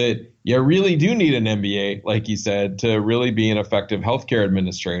that you really do need an MBA, like you said, to really be an effective healthcare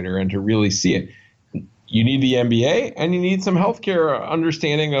administrator and to really see it. You need the MBA and you need some healthcare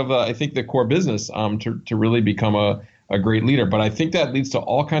understanding of, I think, the core business to really become a great leader. But I think that leads to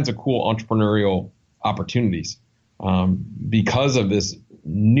all kinds of cool entrepreneurial opportunities because of this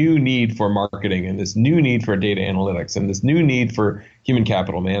new need for marketing and this new need for data analytics and this new need for human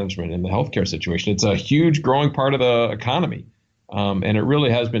capital management in the healthcare situation. It's a huge growing part of the economy. And it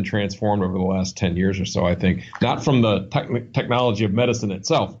really has been transformed over the last 10 years or so, I think, not from the technology of medicine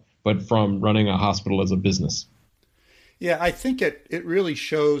itself, but from running a hospital as a business. Yeah, I think it really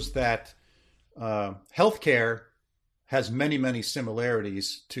shows that healthcare has many, many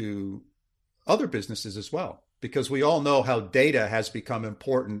similarities to other businesses as well, because we all know how data has become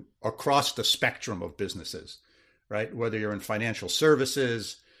important across the spectrum of businesses, right? Whether you're in financial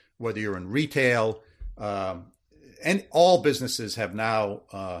services, whether you're in retail, and all businesses have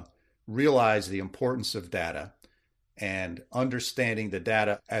now realized the importance of data and understanding the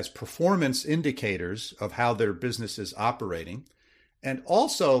data as performance indicators of how their business is operating. And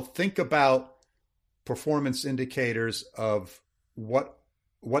also think about performance indicators of what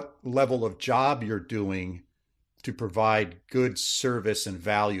level of job you're doing to provide good service and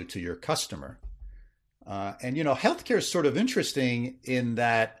value to your customer. And healthcare is sort of interesting in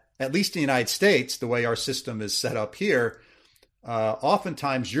that, at least in the United States, the way our system is set up here,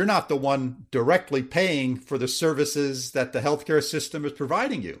 oftentimes you're not the one directly paying for the services that the healthcare system is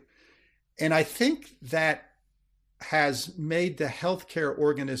providing you. And I think that has made the healthcare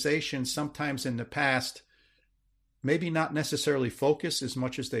organization sometimes in the past maybe not necessarily focus as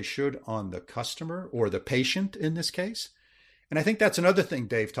much as they should on the customer or the patient in this case. And I think that's another thing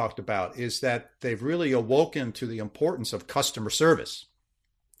Dave talked about, is that they've really awoken to the importance of customer service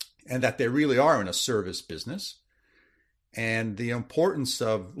and that they really are in a service business, and the importance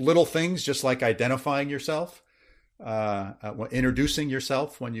of little things just like identifying yourself, introducing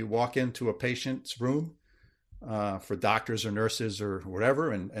yourself when you walk into a patient's room, for doctors or nurses or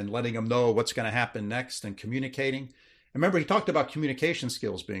whatever, and letting them know what's going to happen next and communicating. And remember, he talked about communication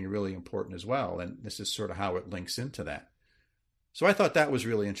skills being really important as well. And this is sort of how it links into that. So I thought that was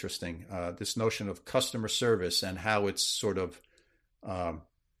really interesting, this notion of customer service and how it's sort of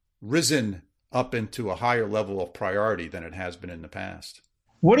risen up into a higher level of priority than it has been in the past.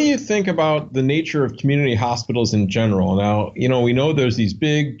 What do you think about the nature of community hospitals in general? Now, we know there's these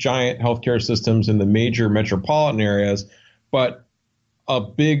big, giant healthcare systems in the major metropolitan areas, but a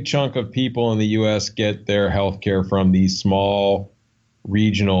big chunk of people in the U.S. get their healthcare from these small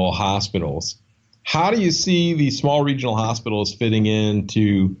regional hospitals. How do you see these small regional hospitals fitting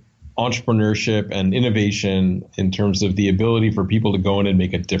into entrepreneurship and innovation in terms of the ability for people to go in and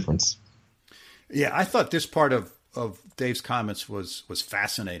make a difference? Yeah, I thought this part of Dave's comments was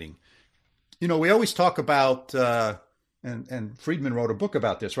fascinating. We always talk about, and Friedman wrote a book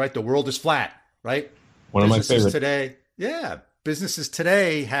about this, right? The world is flat, right? One of my favorites today. Yeah, businesses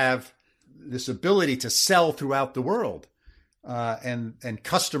today have this ability to sell throughout the world, and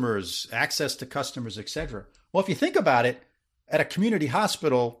customers, access to customers, etc. Well, if you think about it, at a community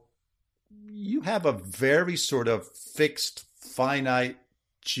hospital, you have a very sort of fixed, finite,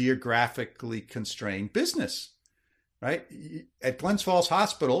 geographically constrained business. Right? At Glens Falls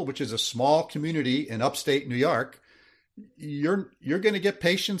Hospital, which is a small community in upstate New York, you're going to get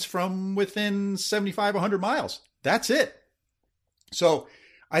patients from within 75, 100 miles. That's it. So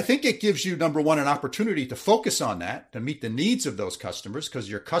I think it gives you, number one, an opportunity to focus on that, to meet the needs of those customers, because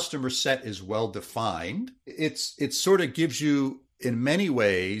your customer set is well defined. It sort of gives you, in many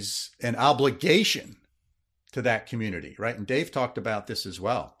ways, an obligation to that community, right? And Dave talked about this as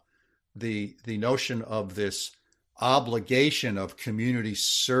well. The notion of this obligation of community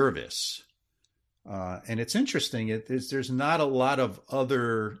service. And it's interesting, there's not a lot of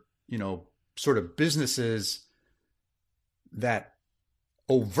other, sort of businesses that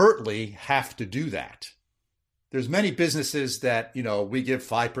overtly have to do that. There's many businesses that, we give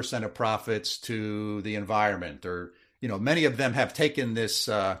 5% of profits to the environment, or, many of them have taken this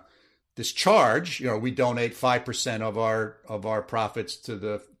charge, we donate 5% of our profits to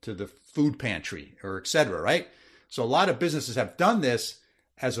the food pantry, or et cetera, right? So a lot of businesses have done this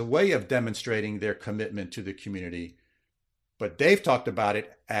as a way of demonstrating their commitment to the community. But Dave talked about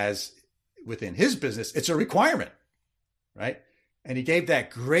it as, within his business, it's a requirement, right? And he gave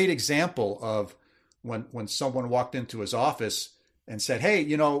that great example of when someone walked into his office and said, hey,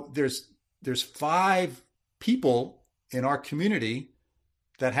 there's 5 people in our community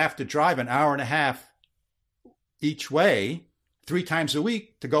that have to drive an hour and a half each way 3 times a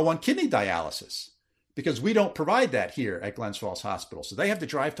week to go on kidney dialysis, because we don't provide that here at Glens Falls Hospital. So they have to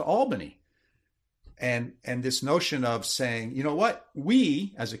drive to Albany. And this notion of saying, you know what,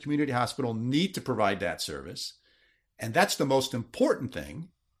 we as a community hospital need to provide that service. And that's the most important thing.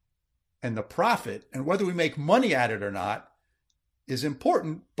 And the profit, and whether we make money at it or not, is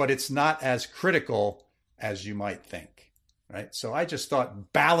important, but it's not as critical as you might think, right? So I just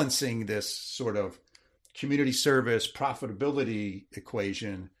thought balancing this sort of community service profitability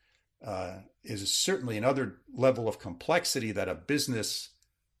equation is certainly another level of complexity that a business,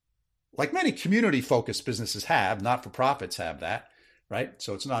 like many community-focused businesses have, not-for-profits have that, right?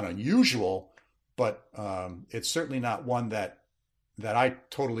 So it's not unusual, but it's certainly not one that I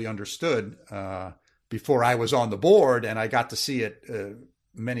totally understood before I was on the board, and I got to see it,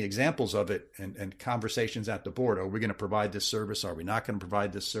 many examples of it, and conversations at the board. Are we going to provide this service? Are we not going to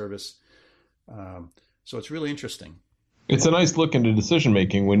provide this service? So it's really interesting. It's a nice look into decision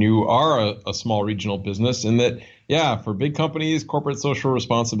making when you are a small regional business, in that, for big companies, corporate social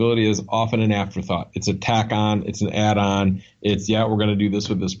responsibility is often an afterthought. It's a tack on, it's an add on. It's, we're going to do this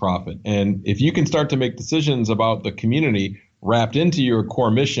with this profit. And if you can start to make decisions about the community wrapped into your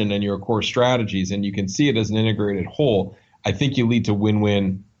core mission and your core strategies, and you can see it as an integrated whole, I think you lead to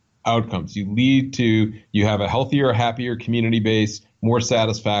win-win outcomes. You have a healthier, happier community base, more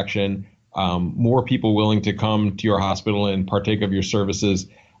satisfaction, more people willing to come to your hospital and partake of your services.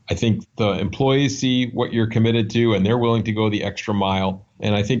 I think the employees see what you're committed to, and they're willing to go the extra mile.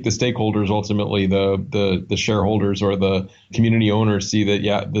 And I think the stakeholders, ultimately the shareholders or the community owners, see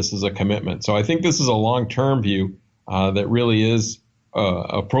that, this is a commitment. So I think this is a long-term view that really is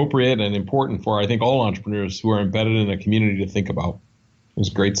appropriate and important for, I think, all entrepreneurs who are embedded in a community to think about. It's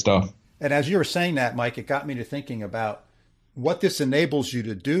great stuff. And as you were saying that, Mike, it got me to thinking about what this enables you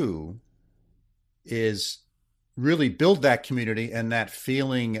to do is really build that community and that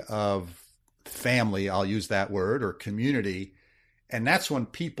feeling of family, I'll use that word, or community. And that's when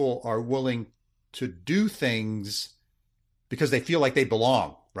people are willing to do things because they feel like they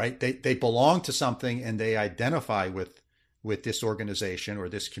belong, right? They belong to something, and they identify with this organization or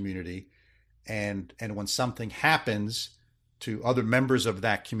this community. And when something happens to other members of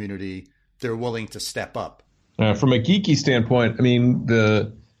that community, they're willing to step up. From a geeky standpoint, I mean,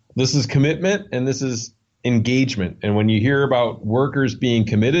 this is commitment and this is engagement. And when you hear about workers being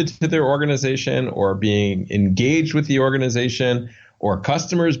committed to their organization or being engaged with the organization, or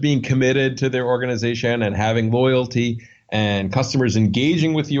customers being committed to their organization and having loyalty, and customers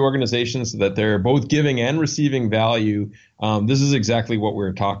engaging with the organization so that they're both giving and receiving value, this is exactly what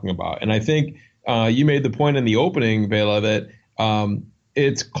we're talking about. And I think you made the point in the opening, Bela, that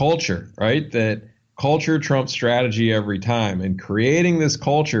it's culture, right? That culture trumps strategy every time. And creating this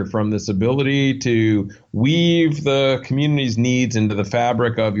culture from this ability to weave the community's needs into the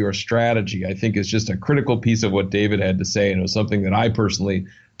fabric of your strategy, I think is just a critical piece of what David had to say. And it was something that I personally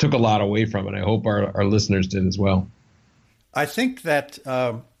took a lot away from, and I hope our listeners did as well. I think that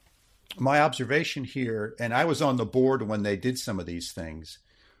my observation here, and I was on the board when they did some of these things,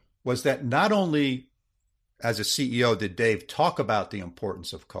 was that not only as a CEO did Dave talk about the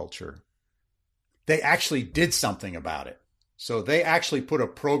importance of culture, they actually did something about it. So they actually put a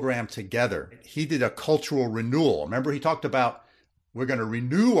program together. He did a cultural renewal. Remember, he talked about, we're going to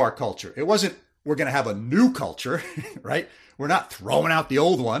renew our culture. It wasn't, we're going to have a new culture, right? We're not throwing out the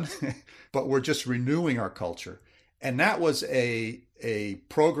old one, but we're just renewing our culture. And that was a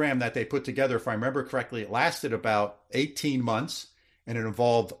program that they put together. If I remember correctly, it lasted about 18 months, and it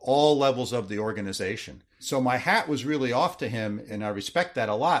involved all levels of the organization. So my hat was really off to him, and I respect that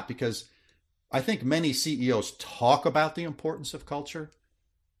a lot, because I think many CEOs talk about the importance of culture,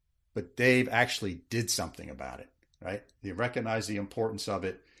 but Dave actually did something about it, right? They recognized the importance of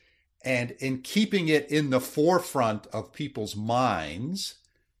it, and in keeping it in the forefront of people's minds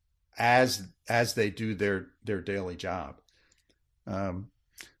as they do their daily job.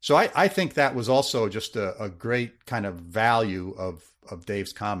 So I think that was also just a great kind of value of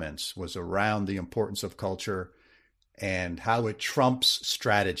Dave's comments, was around the importance of culture and how it trumps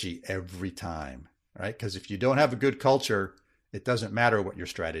strategy every time, right? Because if you don't have a good culture, it doesn't matter what your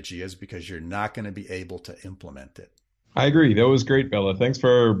strategy is, because you're not going to be able to implement it. I agree. That was great, Bela. Thanks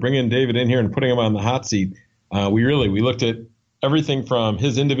for bringing David in here and putting him on the hot seat. We looked at everything from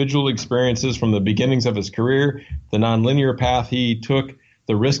his individual experiences from the beginnings of his career, the nonlinear path he took,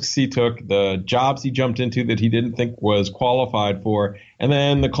 the risks he took, the jobs he jumped into that he didn't think was qualified for, and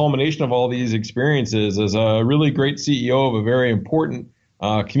then the culmination of all these experiences as a really great CEO of a very important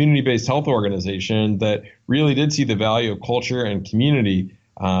community-based health organization that really did see the value of culture and community,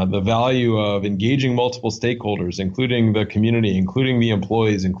 the value of engaging multiple stakeholders, including the community, including the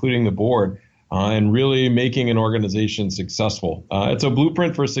employees, including the board, and really making an organization successful. It's a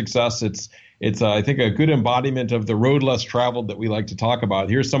blueprint for success. It's I think, a good embodiment of the road less traveled that we like to talk about.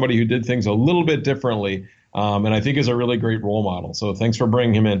 Here's somebody who did things a little bit differently, and I think is a really great role model. So thanks for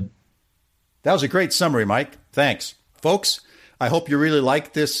bringing him in. That was a great summary, Mike. Thanks. Folks, I hope you really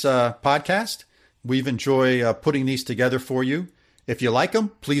like this podcast. We've enjoyed putting these together for you. If you like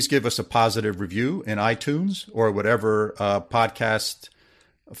them, please give us a positive review in iTunes or whatever podcast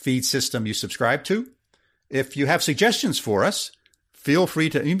feed system you subscribe to. If you have suggestions for us, feel free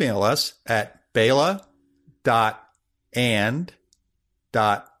to email us at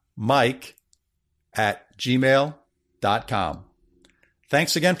bela.and.mike@gmail.com.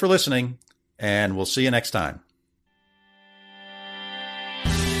 Thanks again for listening, and we'll see you next time.